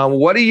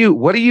 What do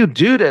you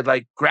do to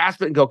like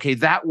grasp it and go, okay,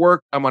 that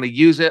worked, I'm going to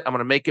use it, I'm going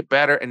to make it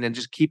better, and then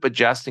just keep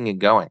adjusting and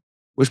going?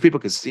 Wish people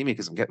could see me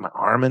because I'm getting my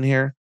arm in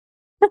here.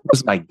 This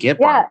is my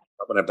gimp arm.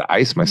 I'm going to have to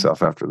ice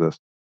myself after this.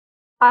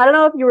 I don't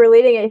know if you were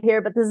leading it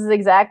here, but this is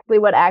exactly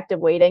what active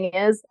waiting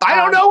is. I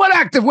don't know what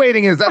active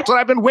waiting is. That's what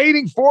I've been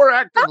waiting for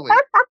actively.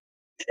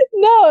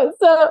 No,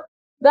 so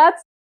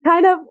that's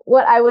kind of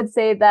what I would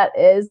say that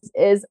is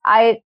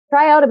I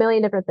try out a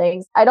million different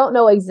things. I don't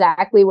know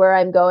exactly where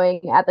I'm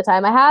going at the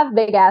time. I have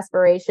big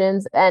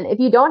aspirations. And if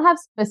you don't have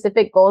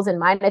specific goals in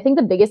mind, I think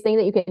the biggest thing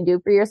that you can do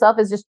for yourself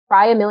is just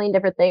try a million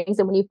different things.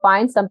 And when you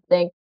find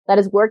something that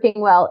is working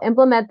well,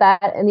 implement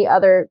that in the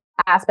other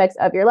aspects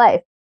of your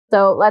life.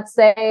 So let's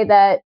say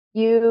that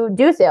you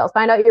do sales,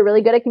 find out you're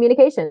really good at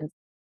communications,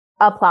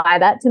 apply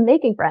that to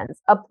making friends,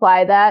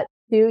 apply that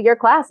to your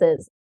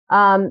classes.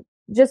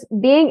 Just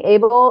being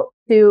able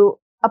to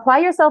apply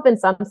yourself in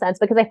some sense,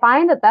 because I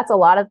find that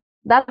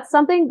that's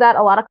something that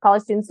a lot of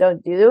college students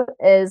don't do,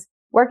 is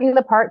working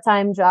the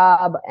part-time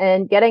job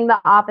and getting the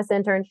office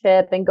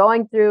internship and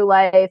going through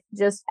life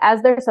just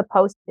as they're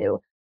supposed to.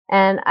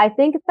 And I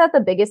think that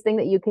the biggest thing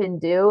that you can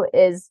do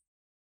is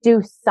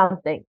do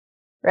something,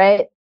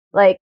 right?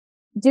 Like,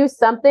 do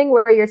something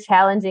where you're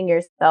challenging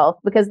yourself,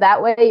 because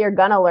that way you're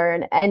going to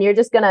learn, and you're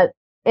just going to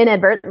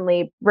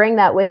inadvertently bring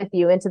that with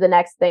you into the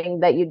next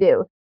thing that you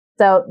do.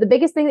 So the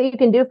biggest thing that you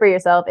can do for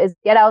yourself is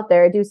get out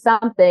there, do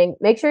something,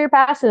 make sure you're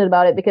passionate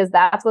about it, because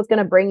that's what's going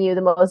to bring you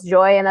the most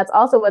joy. And that's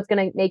also what's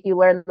going to make you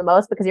learn the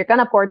most, because you're going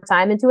to pour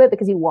time into it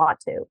because you want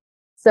to.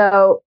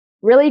 So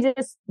really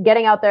just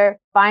getting out there,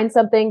 find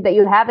something that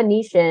you have a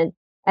niche in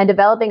and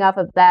developing off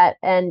of that.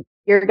 And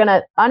you're going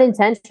to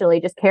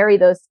unintentionally just carry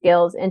those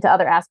skills into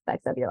other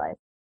aspects of your life.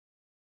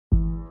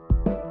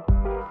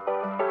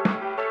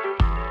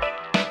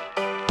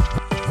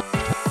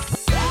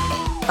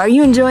 Are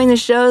you enjoying the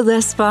show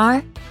thus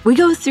far? We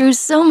go through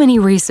so many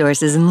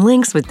resources and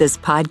links with this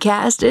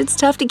podcast, it's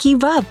tough to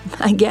keep up.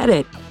 I get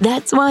it.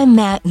 That's why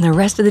Matt and the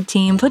rest of the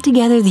team put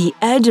together the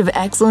Edge of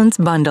Excellence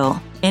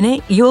bundle. In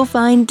it, you'll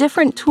find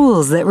different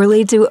tools that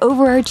relate to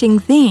overarching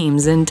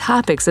themes and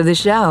topics of the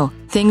show.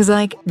 Things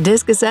like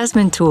DISC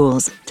assessment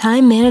tools,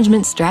 time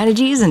management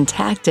strategies and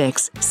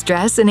tactics,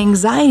 stress and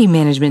anxiety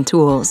management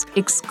tools,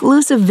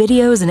 exclusive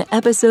videos and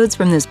episodes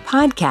from this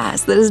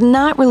podcast that is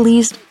not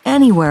released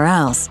anywhere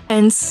else,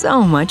 and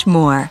so much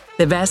more.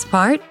 The best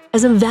part?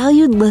 As a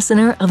valued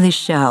listener of the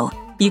show,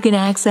 you can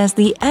access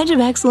the Edge of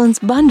Excellence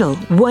bundle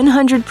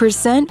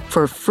 100%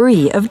 for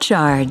free of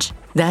charge.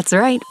 That's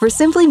right, for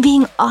simply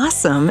being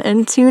awesome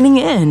and tuning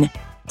in.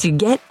 To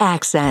get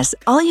access,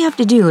 all you have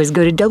to do is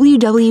go to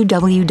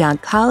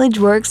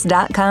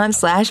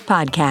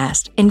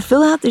www.collegeworks.com/podcast and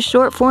fill out the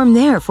short form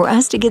there for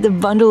us to get the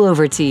bundle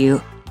over to you.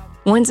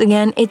 Once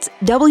again, it's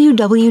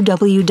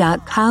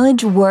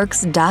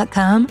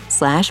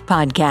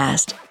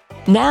www.collegeworks.com/podcast.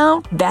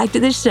 Now, back to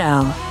the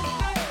show.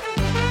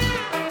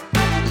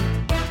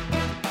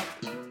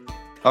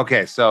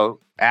 Okay, so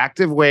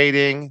active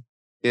waiting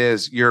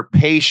is you're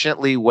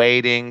patiently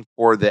waiting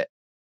for the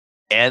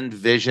end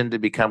vision to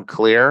become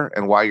clear.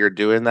 And while you're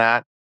doing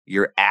that,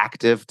 you're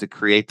active to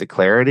create the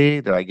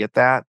clarity. Did I get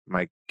that? Am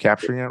I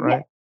capturing it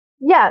right?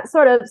 Yeah,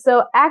 sort of.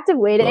 So active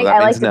waiting, I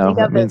like to think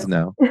of means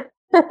no.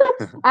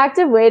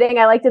 Active waiting,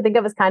 I like to think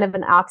of as kind of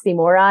an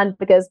oxymoron,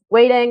 because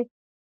waiting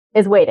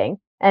is waiting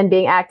and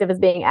being active is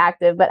being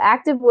active. But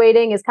active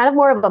waiting is kind of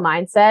more of a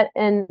mindset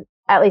in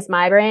at least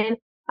my brain.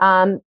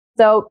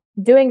 So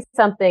doing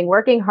something,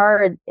 working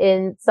hard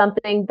in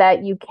something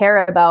that you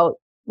care about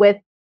with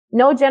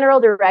no general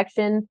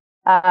direction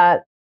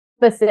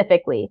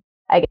specifically,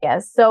 I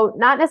guess. So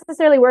not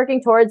necessarily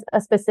working towards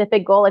a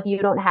specific goal if you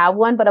don't have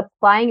one, but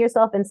applying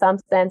yourself in some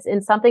sense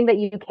in something that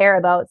you care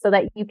about so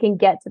that you can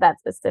get to that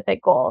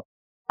specific goal.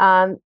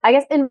 I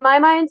guess in my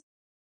mind,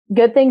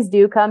 good things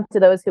do come to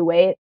those who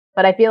wait,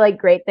 but I feel like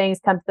great things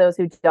come to those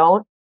who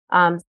don't.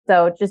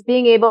 So just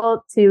being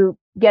able to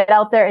get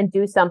out there and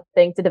do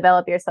something to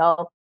develop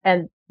yourself,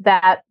 and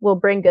that will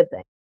bring good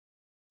things.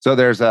 So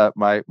there's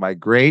my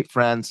great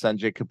friend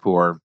Sanjay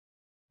Kapoor,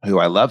 who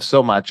I love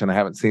so much and I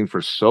haven't seen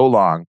for so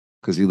long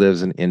because he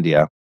lives in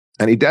India,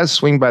 and he does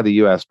swing by the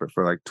US, but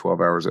for like 12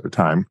 hours at a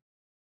time.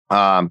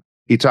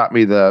 He taught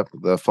me the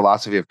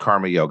philosophy of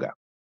karma yoga,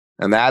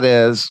 and that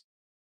is,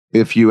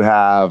 if you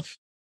have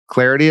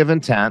clarity of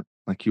intent,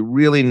 like you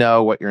really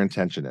know what your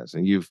intention is,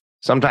 and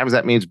sometimes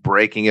that means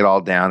breaking it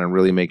all down and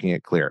really making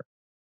it clear.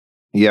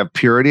 You have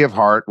purity of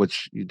heart,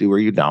 which you do or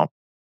you don't,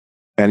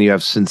 and you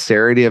have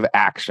sincerity of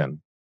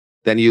action.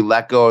 Then you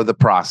let go of the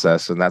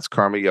process, and that's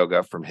karma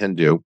yoga from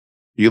Hindu.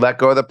 You let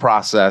go of the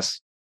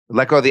process,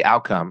 let go of the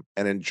outcome,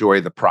 and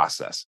enjoy the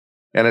process.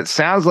 And it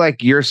sounds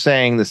like you're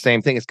saying the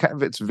same thing.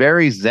 It's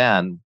very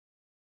Zen.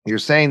 You're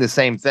saying the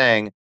same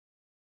thing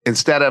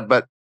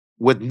but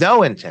with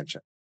no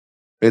intention.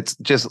 It's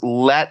just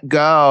let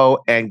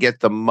go and get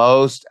the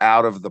most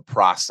out of the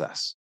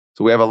process.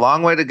 So we have a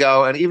long way to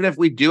go. And even if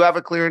we do have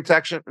a clear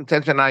intention,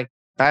 I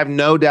have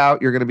no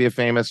doubt you're going to be a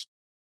famous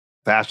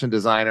fashion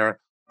designer.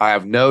 I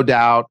have no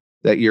doubt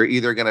that you're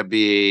either going to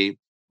be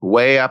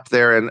way up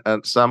there in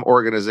some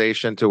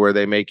organization to where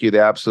they make you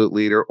the absolute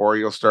leader, or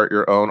you'll start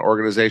your own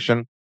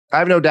organization. I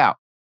have no doubt.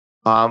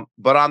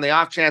 But on the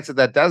off chance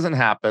that doesn't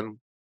happen,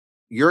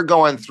 you're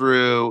going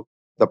through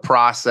the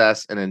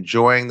process and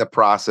enjoying the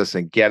process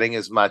and getting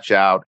as much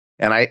out.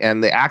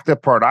 And the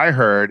active part I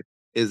heard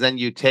is then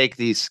you take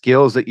these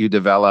skills that you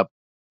develop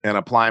and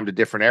apply them to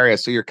different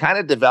areas. So you're kind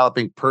of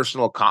developing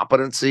personal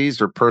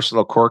competencies or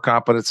personal core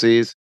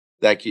competencies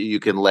that you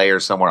can layer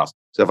somewhere else.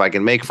 So if I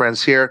can make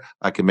friends here,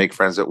 I can make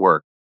friends at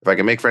work. If I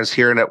can make friends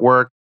here and at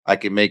work, I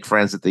can make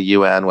friends at the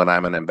UN when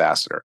I'm an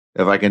ambassador.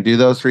 If I can do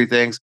those three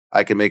things,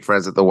 I can make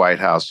friends at the White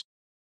House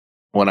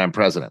when I'm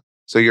president.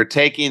 So you're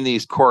taking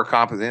these core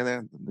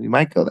competencies, you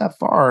might go that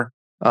far.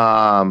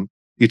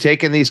 You're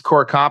taking these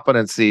core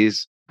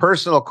competencies,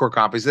 personal core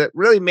competencies that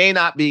really may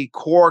not be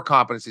core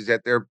competencies,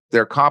 yet they're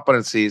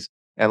competencies,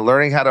 and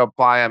learning how to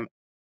apply them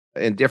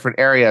in different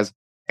areas.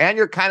 And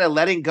you're kind of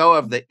letting go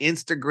of the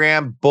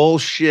Instagram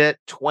bullshit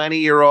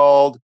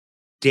 20-year-old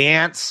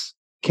dance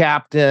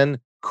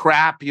captain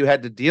crap you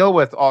had to deal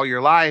with all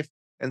your life,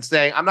 and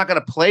saying, I'm not going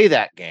to play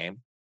that game.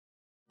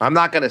 I'm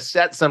not going to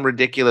set some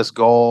ridiculous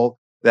goal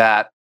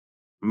that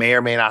may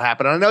or may not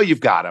happen. And I know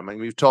you've got them,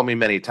 and you've told me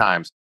many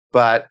times,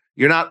 but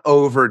you're not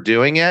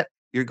overdoing it.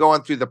 You're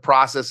going through the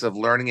process of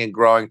learning and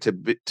growing to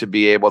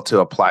be able to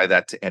apply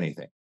that to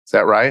anything. Is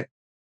that right?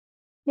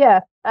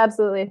 Yeah,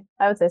 Absolutely.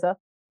 I would say so.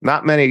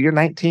 Not many. You're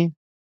 19?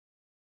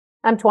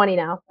 I'm 20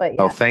 now, but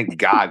Oh, yeah. thank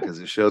God, because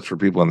it shows for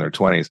people in their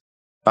 20s.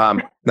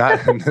 Not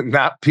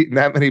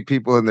not many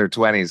people in their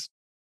 20s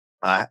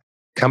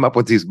come up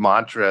with these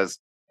mantras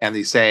and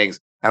these sayings.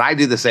 And I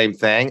do the same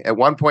thing. At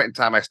one point in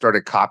time, I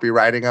started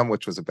copywriting them,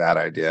 which was a bad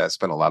idea. I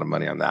spent a lot of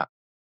money on that.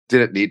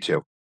 Didn't need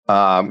to.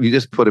 You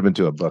just put them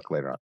into a book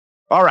later on.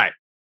 All right.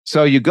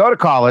 So you go to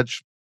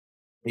college.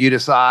 You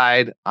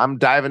decide I'm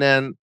diving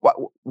in.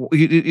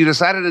 You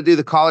decided to do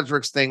the college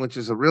works thing, which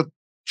is a real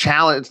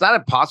challenge. It's not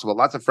impossible.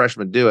 Lots of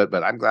freshmen do it,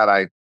 but I'm glad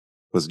I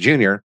was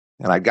junior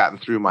and I'd gotten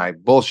through my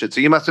bullshit.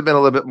 So you must have been a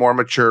little bit more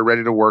mature,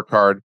 ready to work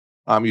hard.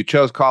 You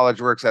chose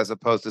college works as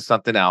opposed to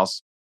something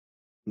else.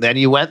 Then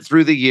you went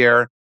through the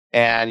year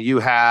and you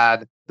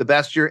had the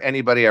best year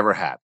anybody ever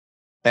had.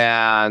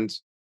 And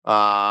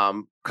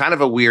kind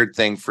of a weird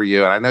thing for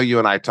you. And I know you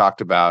and I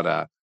talked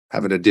about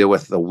having to deal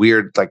with the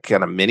weird, like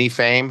kind of mini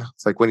fame.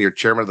 It's like when you're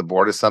chairman of the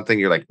board of something,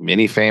 you're like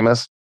mini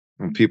famous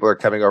and people are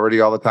coming over to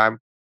you all the time.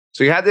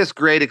 So you had this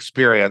great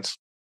experience.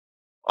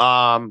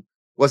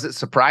 Was it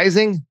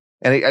surprising?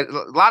 And a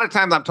lot of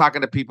times I'm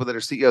talking to people that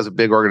are CEOs of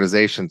big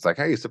organizations, like,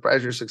 hey, you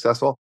surprised you're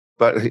successful?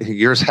 But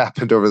yours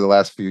happened over the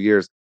last few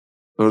years,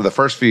 over the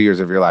first few years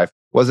of your life.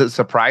 Was it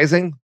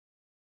surprising?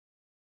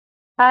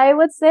 I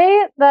would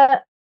say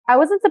that I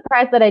wasn't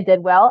surprised that I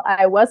did well.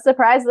 I was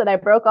surprised that I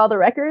broke all the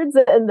records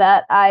and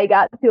that I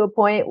got to a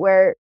point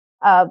where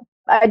I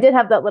did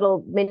have that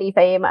little mini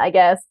fame, I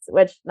guess,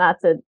 which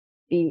not to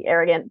be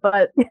arrogant,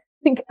 but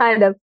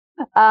kind of.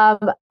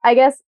 I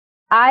guess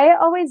I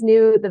always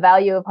knew the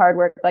value of hard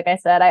work. Like I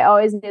said, I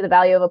always knew the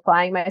value of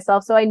applying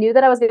myself. So I knew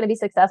that I was going to be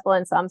successful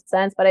in some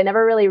sense, but I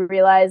never really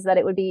realized that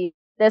it would be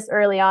this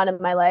early on in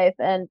my life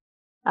and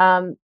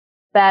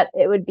that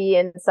it would be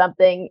in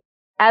something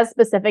as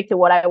specific to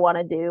what I want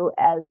to do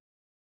as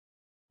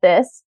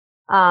this.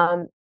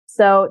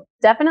 So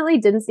definitely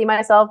didn't see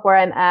myself where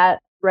I'm at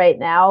right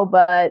now,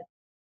 but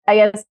I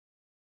guess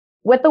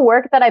with the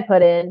work that I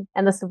put in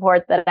and the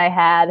support that I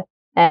had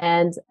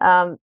and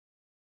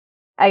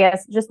I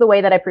guess just the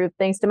way that I proved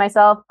things to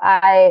myself,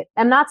 I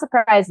am not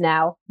surprised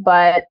now,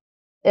 but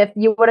if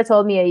you would have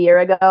told me a year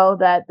ago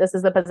that this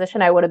is the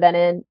position I would have been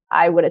in,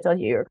 I would have told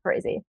you were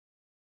crazy.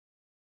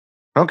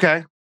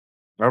 Okay.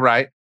 All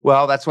right.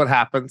 Well, that's what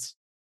happens.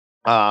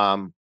 I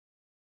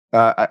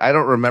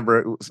don't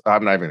remember.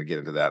 I'm not even going to get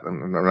into that.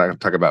 I'm not going to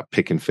talk about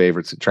picking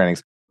favorites at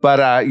trainings.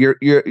 But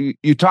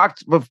you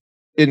talked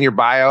in your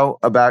bio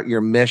about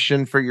your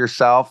mission for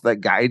yourself that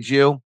guides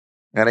you.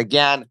 And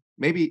again,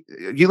 maybe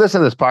you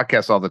listen to this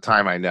podcast all the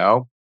time, I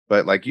know,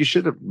 but like you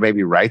should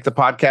maybe write the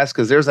podcast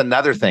because there's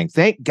another thing.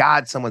 Thank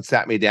God someone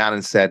sat me down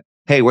and said,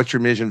 hey, what's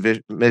your mission,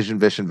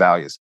 vision,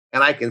 values?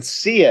 And I can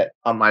see it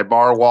on my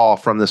bar wall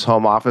from this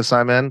home office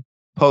I'm in,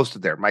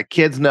 posted there. My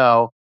kids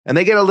know, and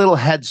they get a little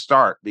head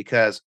start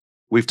because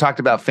we've talked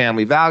about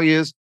family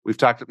values. We've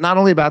talked not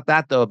only about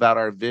that, though, about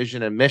our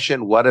vision and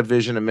mission, what a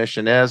vision and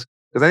mission is,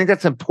 because I think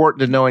that's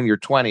important to know in your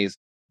 20s.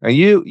 And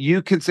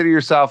you consider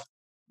yourself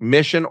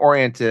mission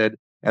oriented.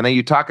 And then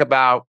you talk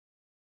about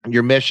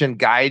your mission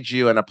guides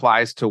you and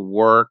applies to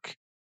work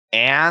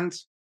and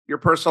your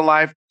personal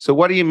life. So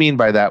what do you mean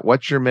by that?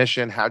 What's your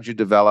mission? How'd you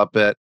develop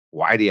it?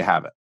 Why do you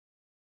have it?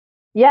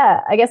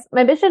 Yeah, I guess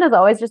my mission has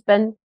always just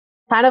been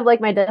kind of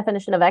like my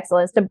definition of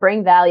excellence, to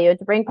bring value,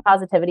 to bring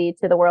positivity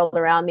to the world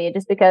around me,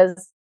 just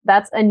because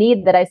that's a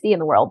need that I see in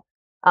the world.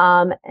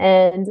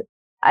 And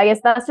I guess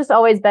that's just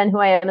always been who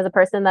I am as a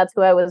person. That's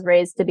who I was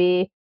raised to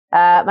be.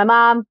 My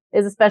mom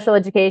is a special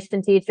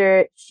education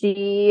teacher.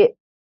 She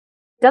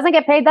doesn't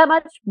get paid that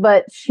much,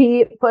 but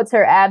she busts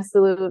her ass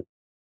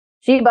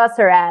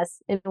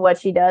in what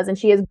she does, and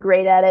she is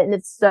great at it. And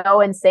it's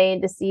so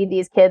insane to see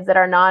these kids that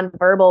are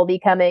nonverbal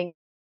becoming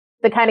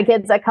the kind of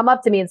kids that come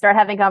up to me and start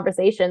having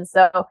conversations.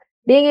 So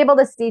being able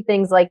to see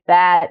things like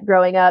that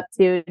growing up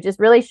too just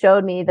really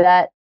showed me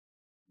that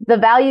the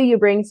value you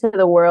bring to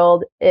the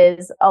world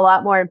is a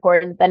lot more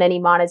important than any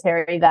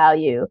monetary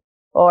value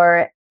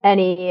or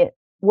any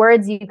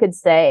words you could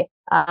say.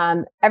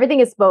 Everything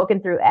is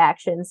spoken through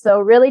action. So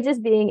really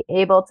just being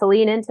able to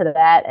lean into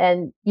that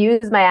and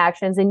use my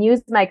actions and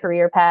use my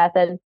career path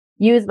and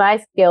use my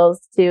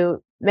skills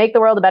to make the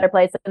world a better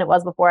place than it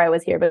was before I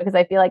was here, because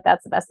I feel like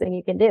that's the best thing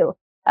you can do,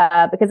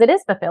 because it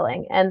is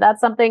fulfilling. And that's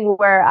something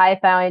where I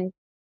found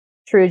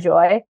true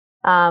joy,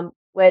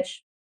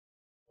 which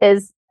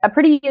is a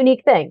pretty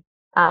unique thing.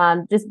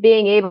 Just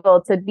being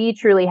able to be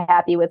truly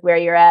happy with where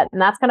you're at. And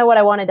that's kind of what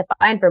I wanted to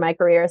find for my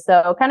career.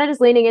 So kind of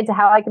just leaning into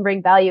how I can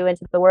bring value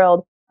into the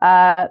world.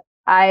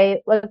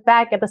 I look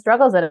back at the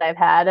struggles that I've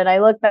had, and I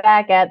look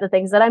back at the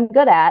things that I'm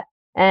good at.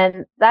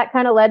 And that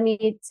kind of led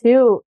me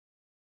to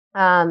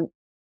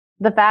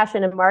the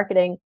fashion and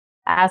marketing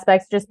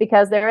aspects, just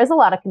because there is a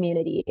lot of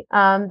community.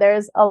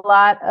 There's a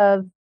lot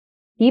of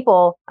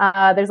people.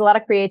 There's a lot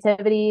of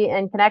creativity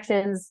and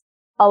connections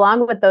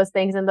along with those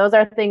things. And those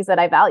are things that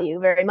I value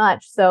very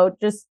much. So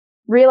just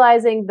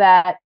realizing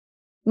that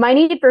my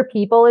need for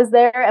people is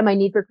there and my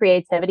need for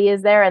creativity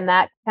is there. And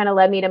that kind of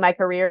led me to my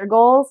career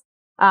goals.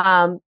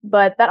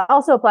 But that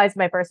also applies to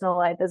my personal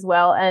life as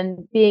well.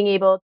 And being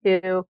able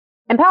to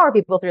empower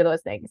people through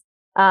those things.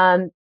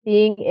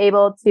 Being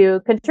able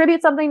to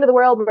contribute something to the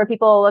world where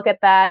people look at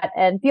that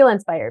and feel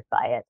inspired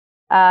by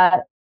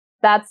it.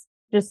 That's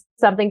just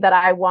something that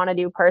I want to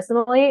do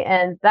personally.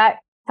 And that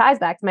ties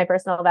back to my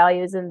personal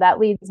values. And that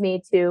leads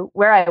me to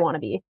where I want to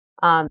be,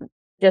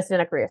 just in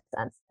a career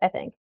sense, I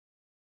think.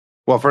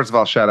 Well, first of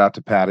all, shout out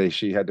to Patty.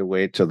 She had to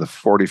wait till the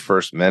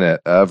 41st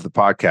minute of the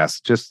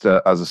podcast. Just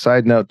as a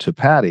side note to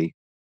Patty,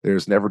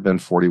 there's never been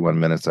 41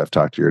 minutes I've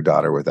talked to your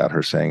daughter without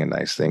her saying a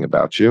nice thing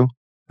about you.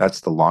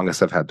 That's the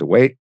longest I've had to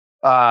wait.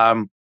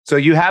 So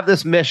you have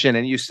this mission,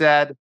 and you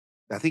said,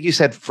 I think you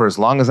said, for as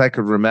long as I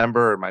could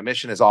remember, my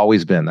mission has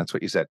always been. That's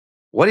what you said.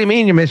 What do you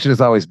mean your mission has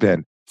always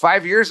been?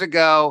 5 years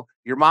ago,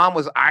 your mom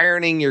was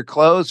ironing your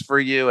clothes for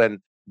you and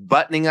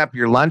buttoning up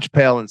your lunch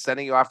pail and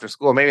sending you off to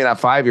school. Maybe not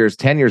 5 years,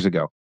 10 years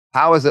ago.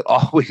 How has it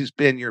always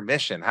been your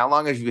mission? How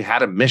long have you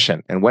had a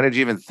mission? And when did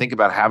you even think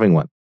about having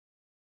one?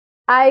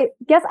 I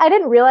guess I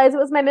didn't realize it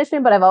was my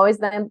mission, but I've always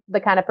been the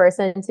kind of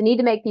person to need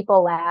to make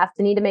people laugh,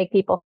 to need to make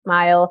people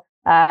smile,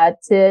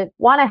 to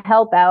want to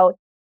help out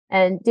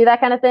and do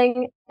that kind of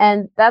thing.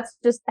 And that's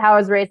just how I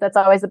was raised. That's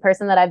always the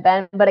person that I've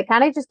been. But it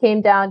kind of just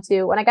came down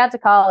to when I got to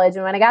college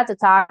and when I got to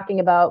talking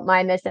about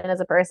my mission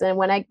as a person,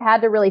 when I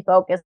had to really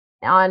focus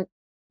on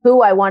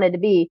who I wanted to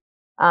be,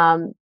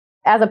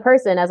 as a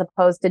person, as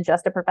opposed to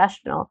just a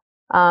professional.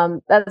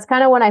 That's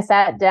kind of when I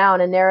sat down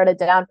and narrowed it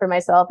down for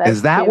myself.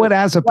 Is that what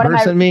as a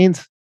person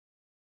means?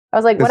 I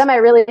was like, what am I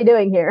really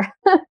doing here?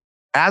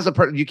 As a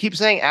person, you keep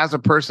saying as a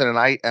person, and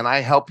I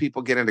help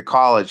people get into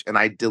college, and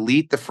I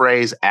delete the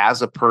phrase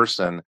as a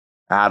person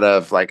out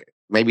of like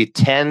maybe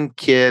 10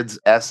 kids'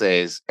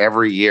 essays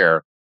every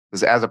year.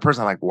 Because as a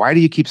person, I'm like, why do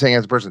you keep saying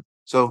as a person?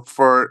 So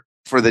for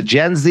the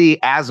Gen Z,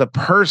 as a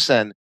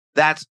person,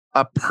 that's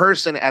a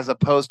person as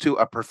opposed to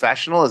a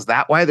professional. Is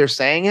that why they're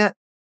saying it?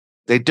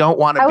 They don't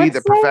want to be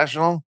the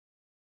professional?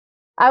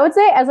 I would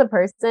say as a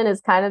person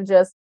is kind of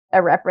just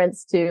a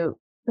reference to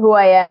who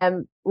I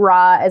am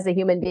raw as a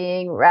human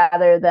being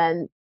rather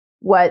than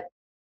what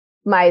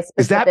my specific...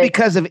 Is that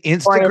because of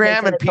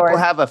Instagram and people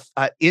have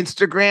a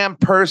Instagram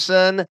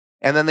person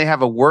and then they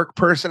have a work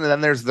person and then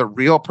there's the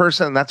real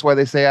person and that's why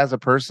they say as a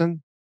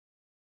person?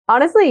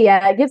 Honestly,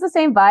 yeah. It gives the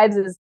same vibes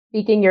as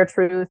speaking your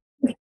truth.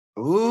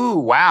 Ooh,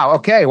 wow.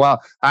 Okay.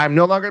 Well, I'm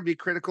no longer going to be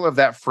critical of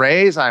that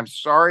phrase. I'm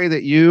sorry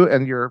that you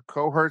and your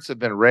cohorts have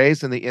been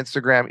raised in the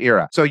Instagram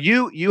era. So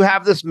you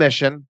have this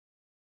mission,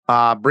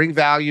 bring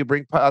value,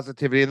 bring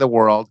positivity in the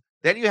world.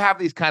 Then you have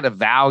these kind of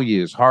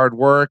values, hard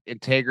work,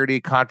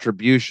 integrity,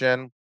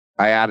 contribution.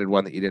 I added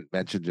one that you didn't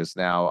mention just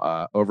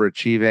now,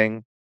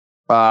 overachieving.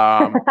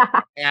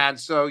 And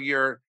so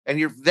you're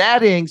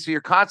vetting. So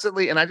you're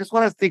constantly, and I just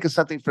want to think of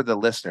something for the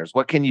listeners.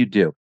 What can you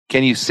do?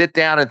 Can you sit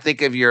down and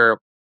think of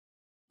your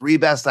 3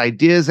 best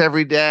ideas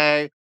every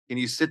day? Can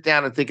you sit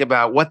down and think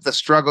about what the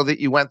struggle that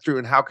you went through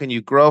and how can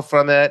you grow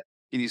from it?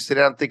 Can you sit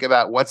down and think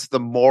about what's the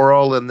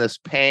moral in this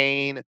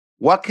pain?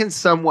 What can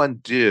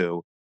someone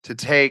do to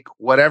take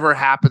whatever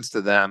happens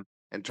to them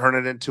and turn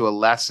it into a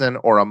lesson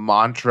or a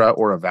mantra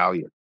or a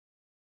value?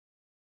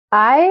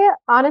 I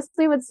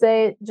honestly would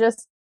say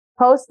just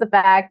post the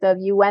fact of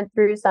you went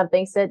through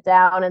something, sit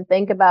down and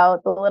think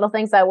about the little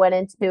things that went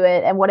into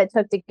it and what it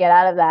took to get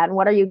out of that and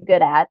what are you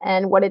good at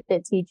and what did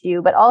it teach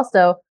you. But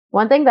also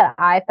one thing that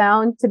I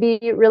found to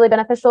be really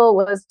beneficial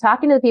was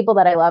talking to the people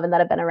that I love and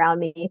that have been around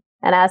me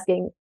and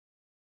asking,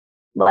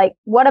 like,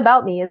 what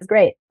about me is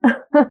great?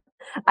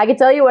 I can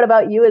tell you what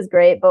about you is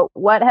great, but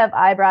what have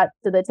I brought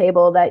to the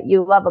table that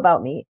you love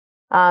about me?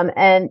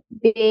 And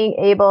being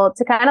able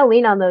to kind of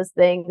lean on those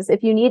things.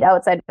 If you need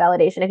outside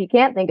validation, if you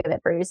can't think of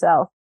it for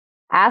yourself,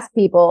 ask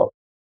people,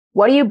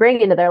 what do you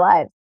bring into their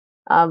lives?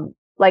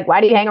 Like,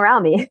 why do you hang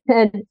around me?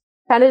 And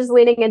kind of just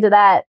leaning into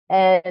that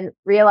and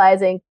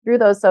realizing through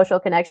those social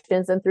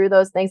connections and through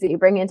those things that you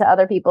bring into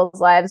other people's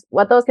lives,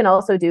 what those can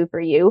also do for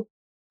you,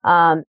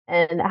 and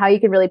how you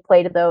can really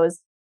play to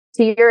those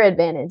to your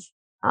advantage,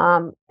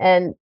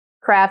 and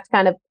craft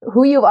kind of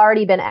who you've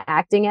already been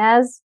acting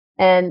as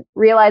and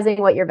realizing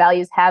what your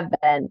values have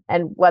been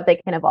and what they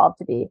can evolve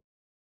to be.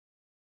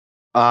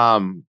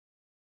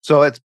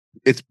 So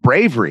it's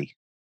bravery.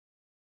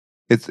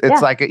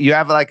 It's like you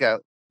have like a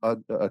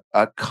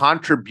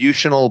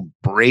contributional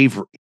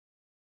bravery.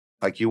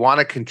 Like you want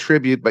to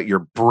contribute, but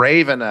you're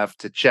brave enough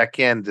to check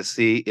in to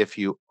see if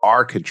you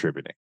are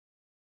contributing.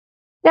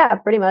 Yeah,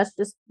 pretty much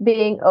just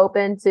being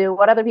open to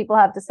what other people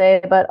have to say,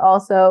 but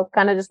also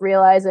kind of just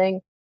realizing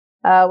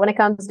when it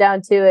comes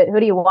down to it, who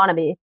do you want to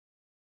be?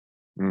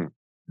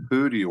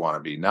 Who do you want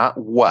to be? Not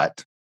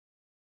what.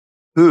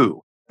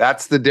 Who.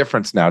 That's the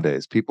difference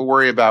nowadays. People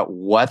worry about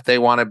what they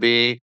want to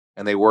be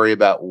and they worry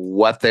about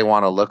what they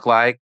want to look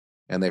like.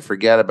 And they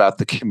forget about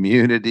the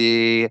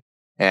community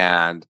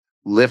and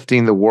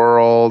lifting the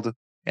world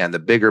and the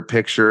bigger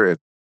picture.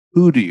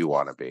 Who do you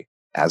want to be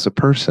as a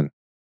person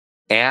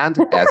and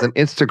as an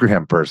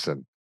Instagram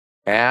person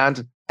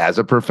and as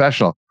a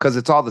professional? Because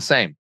it's all the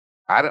same.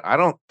 I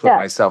don't put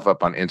myself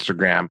up on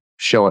Instagram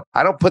showing.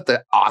 I don't put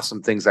the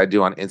awesome things I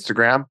do on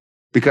Instagram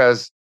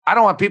because I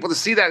don't want people to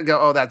see that and go,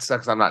 oh, that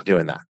sucks. I'm not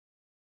doing that.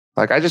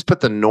 Like I just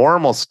put the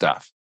normal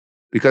stuff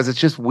because it's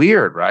just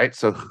weird, right?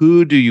 So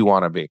who do you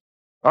want to be?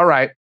 All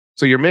right.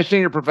 So your mission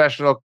in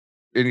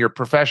your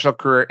professional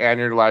career and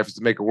your life is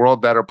to make a world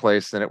a better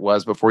place than it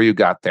was before you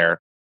got there.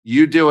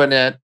 You doing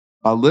it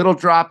a little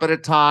drop at a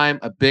time,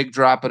 a big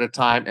drop at a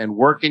time, and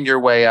working your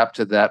way up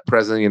to that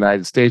president of the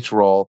United States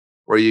role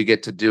where you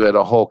get to do it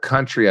a whole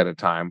country at a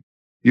time.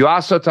 You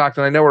also talked,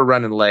 and I know we're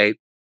running late,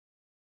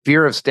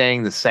 fear of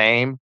staying the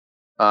same.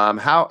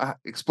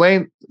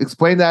 Explain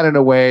that in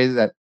a way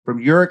that from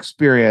your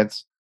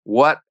experience,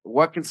 what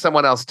can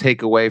someone else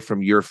take away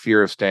from your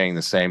fear of staying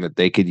the same that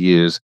they could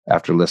use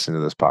after listening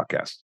to this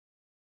podcast?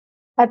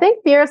 I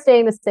think fear of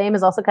staying the same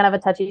is also kind of a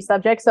touchy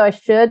subject. So I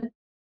should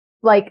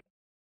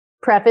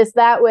preface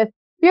that with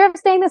fear of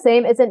staying the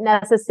same isn't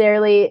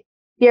necessarily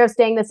fear of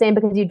staying the same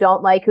because you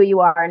don't like who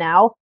you are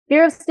now.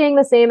 Fear of staying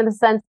the same in the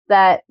sense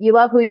that you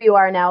love who you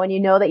are now and you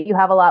know that you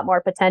have a lot more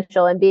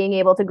potential and being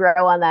able to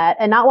grow on that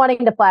and not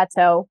wanting to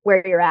plateau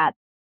where you're at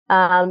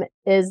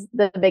is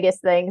the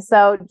biggest thing.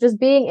 So just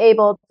being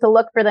able to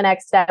look for the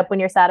next step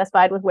when you're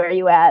satisfied with where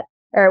you're at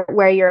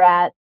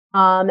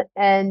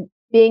and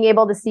being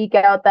able to seek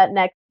out that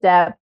next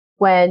step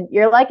when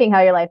you're liking how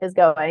your life is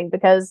going,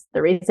 because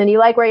the reason you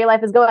like where your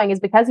life is going is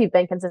because you've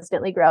been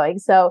consistently growing.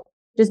 So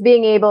just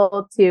being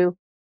able to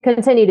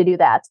continue to do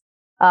that.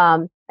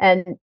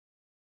 And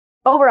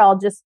overall,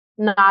 just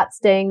not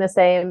staying the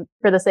same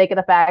for the sake of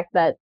the fact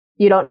that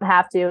you don't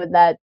have to,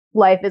 that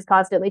life is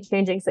constantly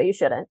changing, so you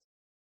shouldn't.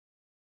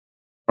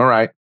 All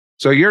right.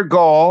 So your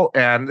goal,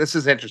 and this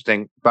is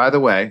interesting, by the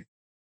way,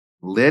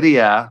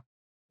 Lydia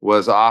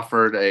was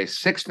offered a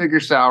 6-figure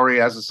salary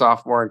as a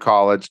sophomore in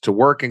college to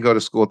work and go to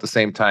school at the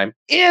same time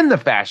in the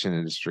fashion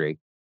industry,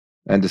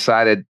 and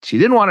decided she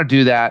didn't want to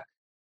do that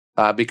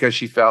because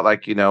she felt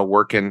like,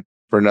 working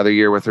for another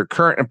year with her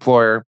current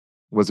employer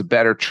was a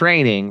better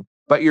training.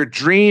 But your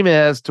dream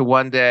is to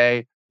one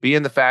day be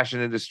in the fashion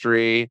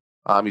industry.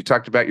 You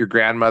talked about your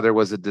grandmother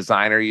was a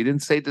designer. You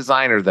didn't say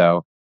designer,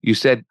 though. You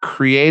said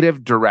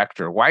creative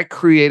director. Why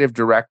creative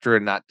director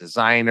and not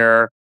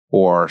designer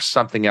or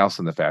something else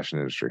in the fashion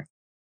industry?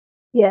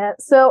 Yeah,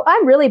 so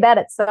I'm really bad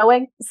at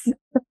sewing.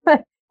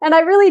 And I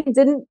really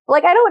didn't, I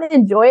don't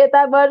enjoy it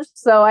that much.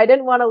 So I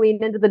didn't want to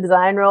lean into the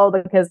design role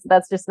because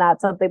that's just not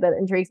something that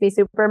intrigues me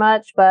super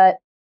much. But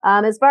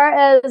as far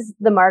as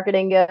the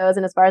marketing goes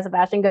and as far as the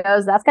fashion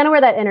goes, that's kind of where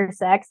that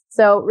intersects.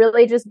 So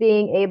really just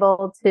being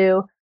able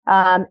to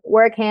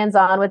work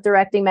hands-on with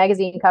directing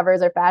magazine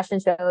covers or fashion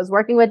shows,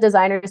 working with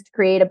designers to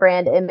create a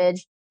brand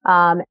image,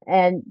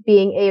 and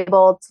being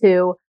able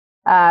to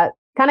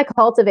kind of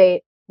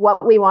cultivate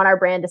what we want our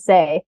brand to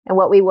say and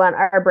what we want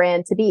our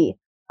brand to be.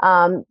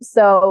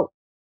 So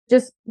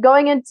just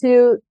going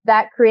into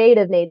that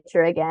creative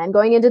nature again,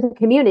 going into the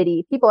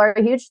community, people are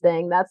a huge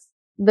thing. That's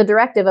the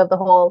directive of the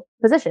whole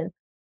position.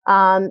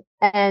 And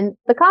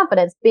the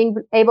confidence, being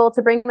able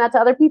to bring that to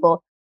other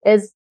people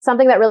is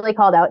something that really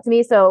called out to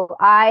me. So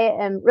I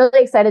am really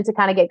excited to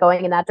kind of get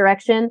going in that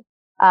direction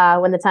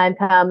when the time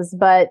comes.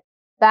 But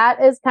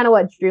that is kind of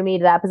what drew me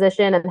to that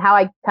position, and how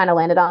I kind of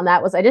landed on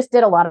that was I just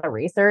did a lot of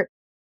research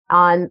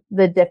on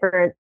the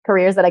different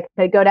careers that I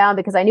could go down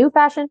because I knew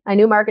fashion, I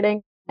knew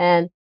marketing,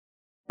 and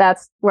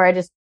that's where I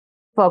just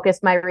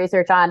focused my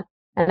research on.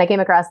 And I came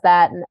across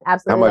that and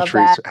absolutely loved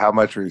that. How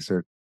much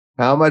research?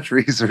 How much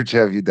research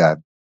have you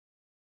done?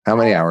 How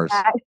many hours?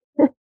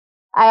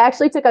 I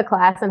actually took a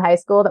class in high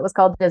school that was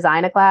called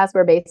Design a Class,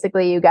 where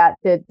basically you got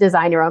to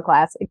design your own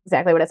class,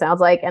 exactly what it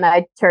sounds like. And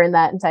I turned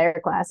that entire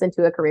class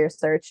into a career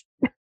search.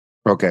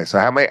 Okay. So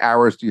how many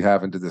hours do you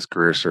have into this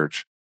career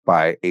search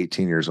by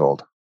 18 years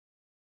old?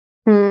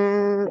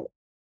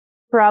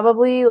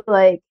 Probably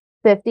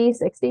 50,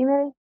 60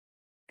 maybe.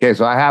 Okay.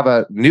 So I have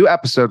a new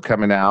episode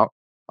coming out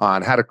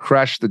on how to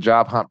crush the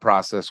job hunt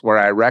process, where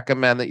I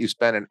recommend that you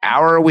spend an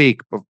hour a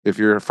week, if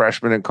you're a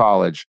freshman in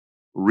college,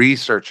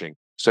 researching,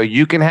 so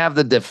you can have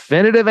the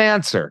definitive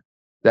answer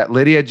that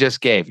Lydia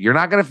just gave. You're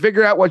not going to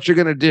figure out what you're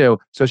going to do.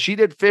 So she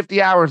did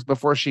 50 hours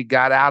before she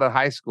got out of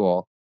high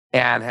school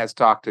and has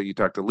talked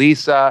to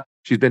Lisa.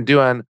 She's been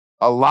doing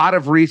a lot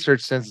of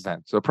research since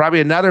then. So probably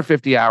another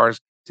 50 hours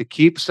to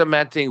keep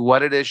cementing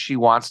what it is she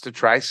wants to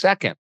try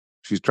second.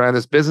 She's trying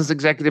this business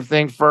executive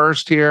thing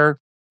first here.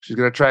 She's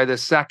going to try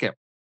this second.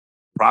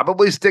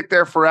 Probably stick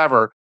there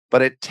forever,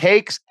 but it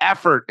takes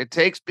effort. It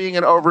takes being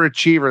an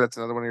overachiever. That's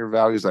another one of your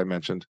values I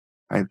mentioned.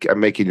 I'm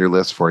making your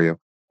list for you.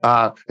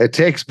 It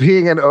takes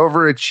being an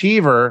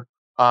overachiever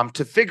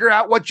to figure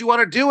out what you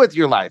want to do with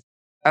your life.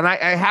 And I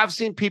have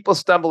seen people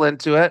stumble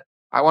into it.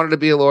 I wanted to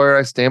be a lawyer.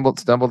 I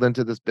stumbled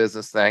into this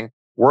business thing.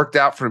 Worked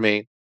out for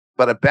me.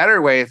 But a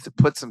better way is to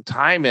put some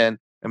time in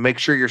and make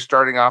sure you're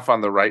starting off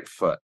on the right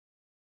foot.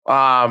 What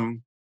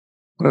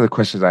are the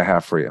questions I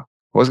have for you?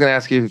 I was going to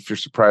ask you if you're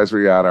surprised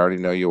where you're at. I already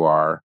know you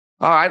are.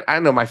 Oh, I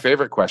know my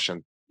favorite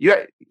question.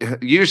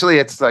 Usually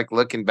it's like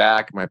looking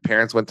back, my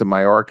parents went to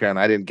Mallorca and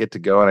I didn't get to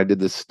go, and I did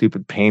this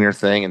stupid painter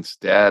thing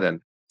instead.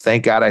 And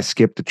thank God I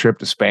skipped the trip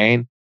to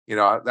Spain.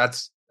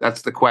 That's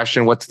the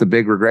question. What's the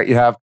big regret you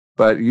have?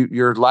 But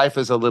your life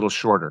is a little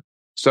shorter.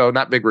 So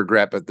not big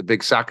regret, but the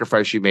big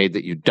sacrifice you made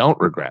that you don't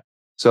regret.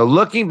 So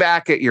looking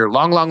back at your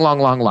long, long, long,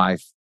 long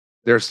life,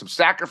 there's some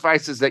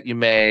sacrifices that you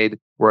made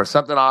where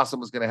something awesome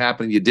was going to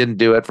happen. You didn't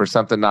do it for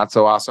something not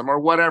so awesome or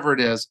whatever it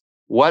is.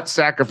 What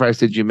sacrifice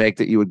did you make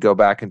that you would go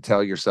back and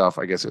tell yourself,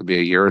 I guess it would be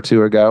a year or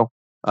two ago,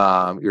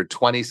 your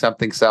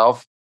 20-something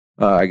self,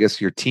 I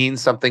guess your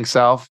teen-something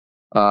self,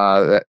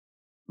 that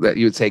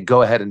you would say,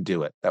 go ahead and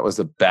do it. That was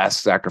the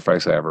best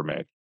sacrifice I ever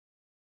made.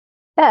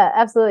 Yeah,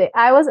 absolutely.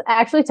 I was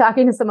actually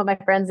talking to some of my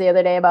friends the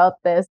other day about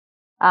this,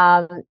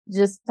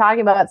 just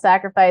talking about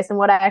sacrifice and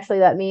what actually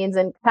that means.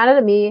 And kind of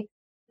to me,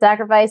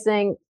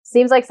 sacrificing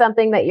seems like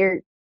something that you're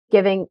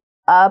giving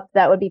up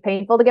that would be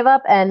painful to give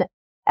up. And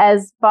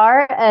as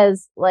far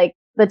as like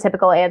the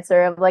typical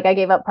answer of like, I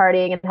gave up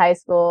partying in high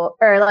school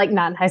or like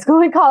not in high school,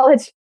 in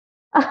college,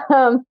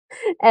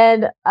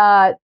 and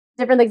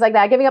different things like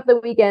that, giving up the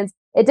weekends,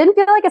 it didn't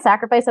feel like a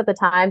sacrifice at the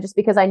time just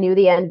because I knew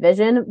the end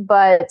vision.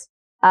 But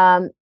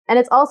and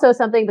it's also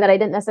something that I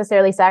didn't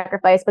necessarily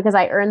sacrifice because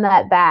I earned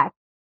that back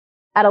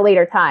at a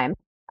later time.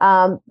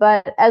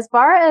 But as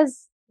far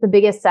as the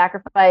biggest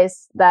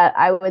sacrifice that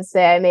I would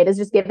say I made is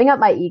just giving up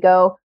my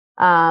ego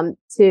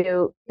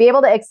to be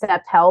able to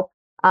accept help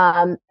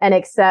and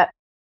accept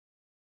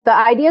the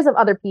ideas of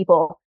other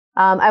people.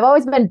 I've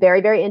always been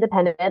very, very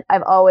independent.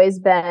 I've always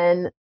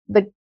been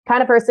the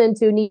kind of person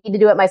to need to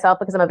do it myself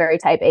because I'm a very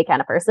type A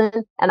kind of person.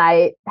 And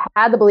I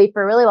had the belief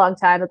for a really long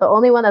time that the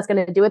only one that's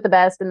going to do it the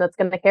best and that's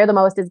going to care the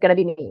most is going to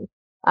be me.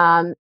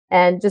 And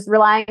just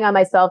relying on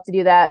myself to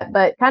do that,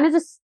 but kind of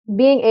just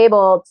being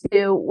able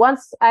to,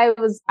 once I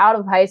was out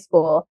of high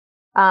school,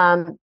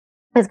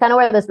 is kind of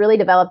where this really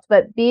developed,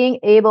 but being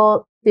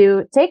able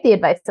to take the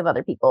advice of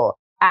other people,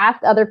 ask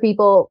other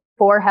people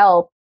for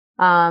help,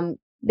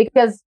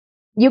 because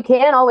you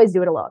can't always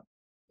do it alone.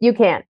 You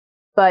can't,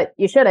 but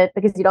you shouldn't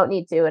because you don't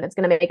need to, and it's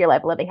going to make your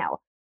life a living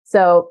hell.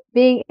 So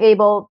being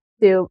able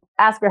to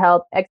ask for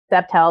help,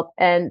 accept help,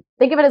 and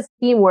think of it as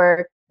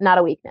teamwork, not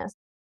a weakness.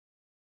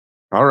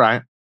 All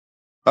right.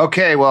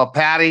 Okay. Well,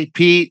 Patty,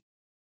 Pete,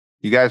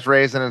 you guys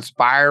raised an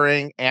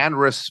inspiring and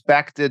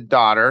respected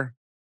daughter,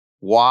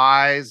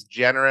 wise,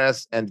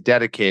 generous, and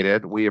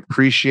dedicated. We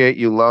appreciate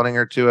you loaning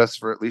her to us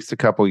for at least a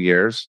couple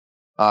years.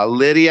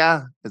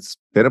 Lydia, it's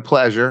been a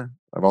pleasure.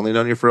 I've only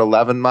known you for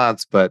 11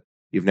 months, but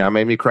you've now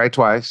made me cry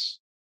twice.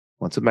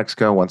 Once in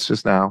Mexico, once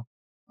just now.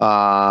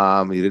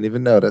 You didn't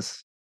even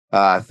notice.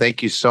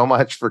 Thank you so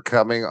much for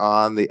coming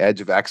on The Edge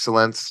of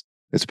Excellence.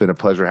 It's been a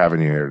pleasure having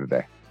you here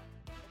today.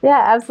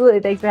 Yeah,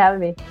 absolutely. Thanks for having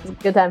me. It was a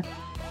good time.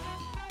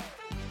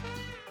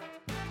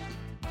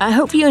 I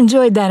hope you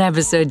enjoyed that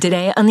episode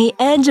today on the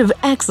Edge of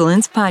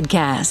Excellence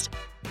podcast.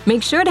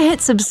 Make sure to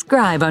hit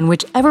subscribe on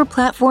whichever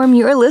platform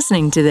you're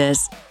listening to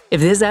this. If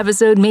this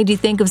episode made you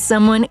think of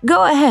someone,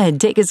 go ahead,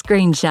 take a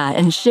screenshot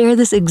and share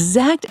this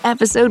exact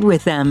episode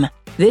with them.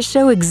 This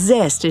show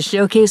exists to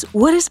showcase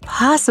what is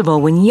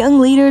possible when young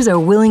leaders are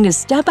willing to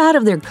step out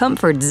of their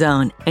comfort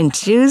zone and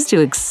choose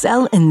to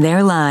excel in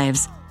their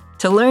lives.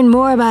 To learn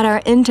more about our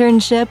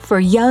internship for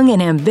young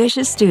and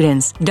ambitious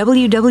students,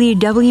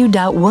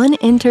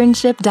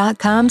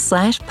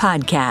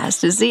 www.oneinternship.com/podcast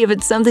to see if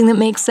it's something that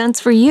makes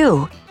sense for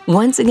you.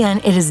 Once again,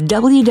 it is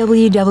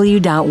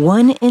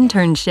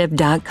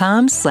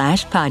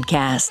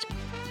www.oneinternship.com/podcast.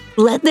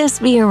 Let this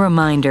be a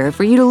reminder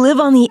for you to live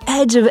on the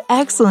edge of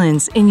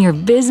excellence in your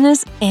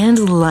business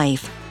and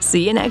life.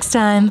 See you next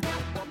time.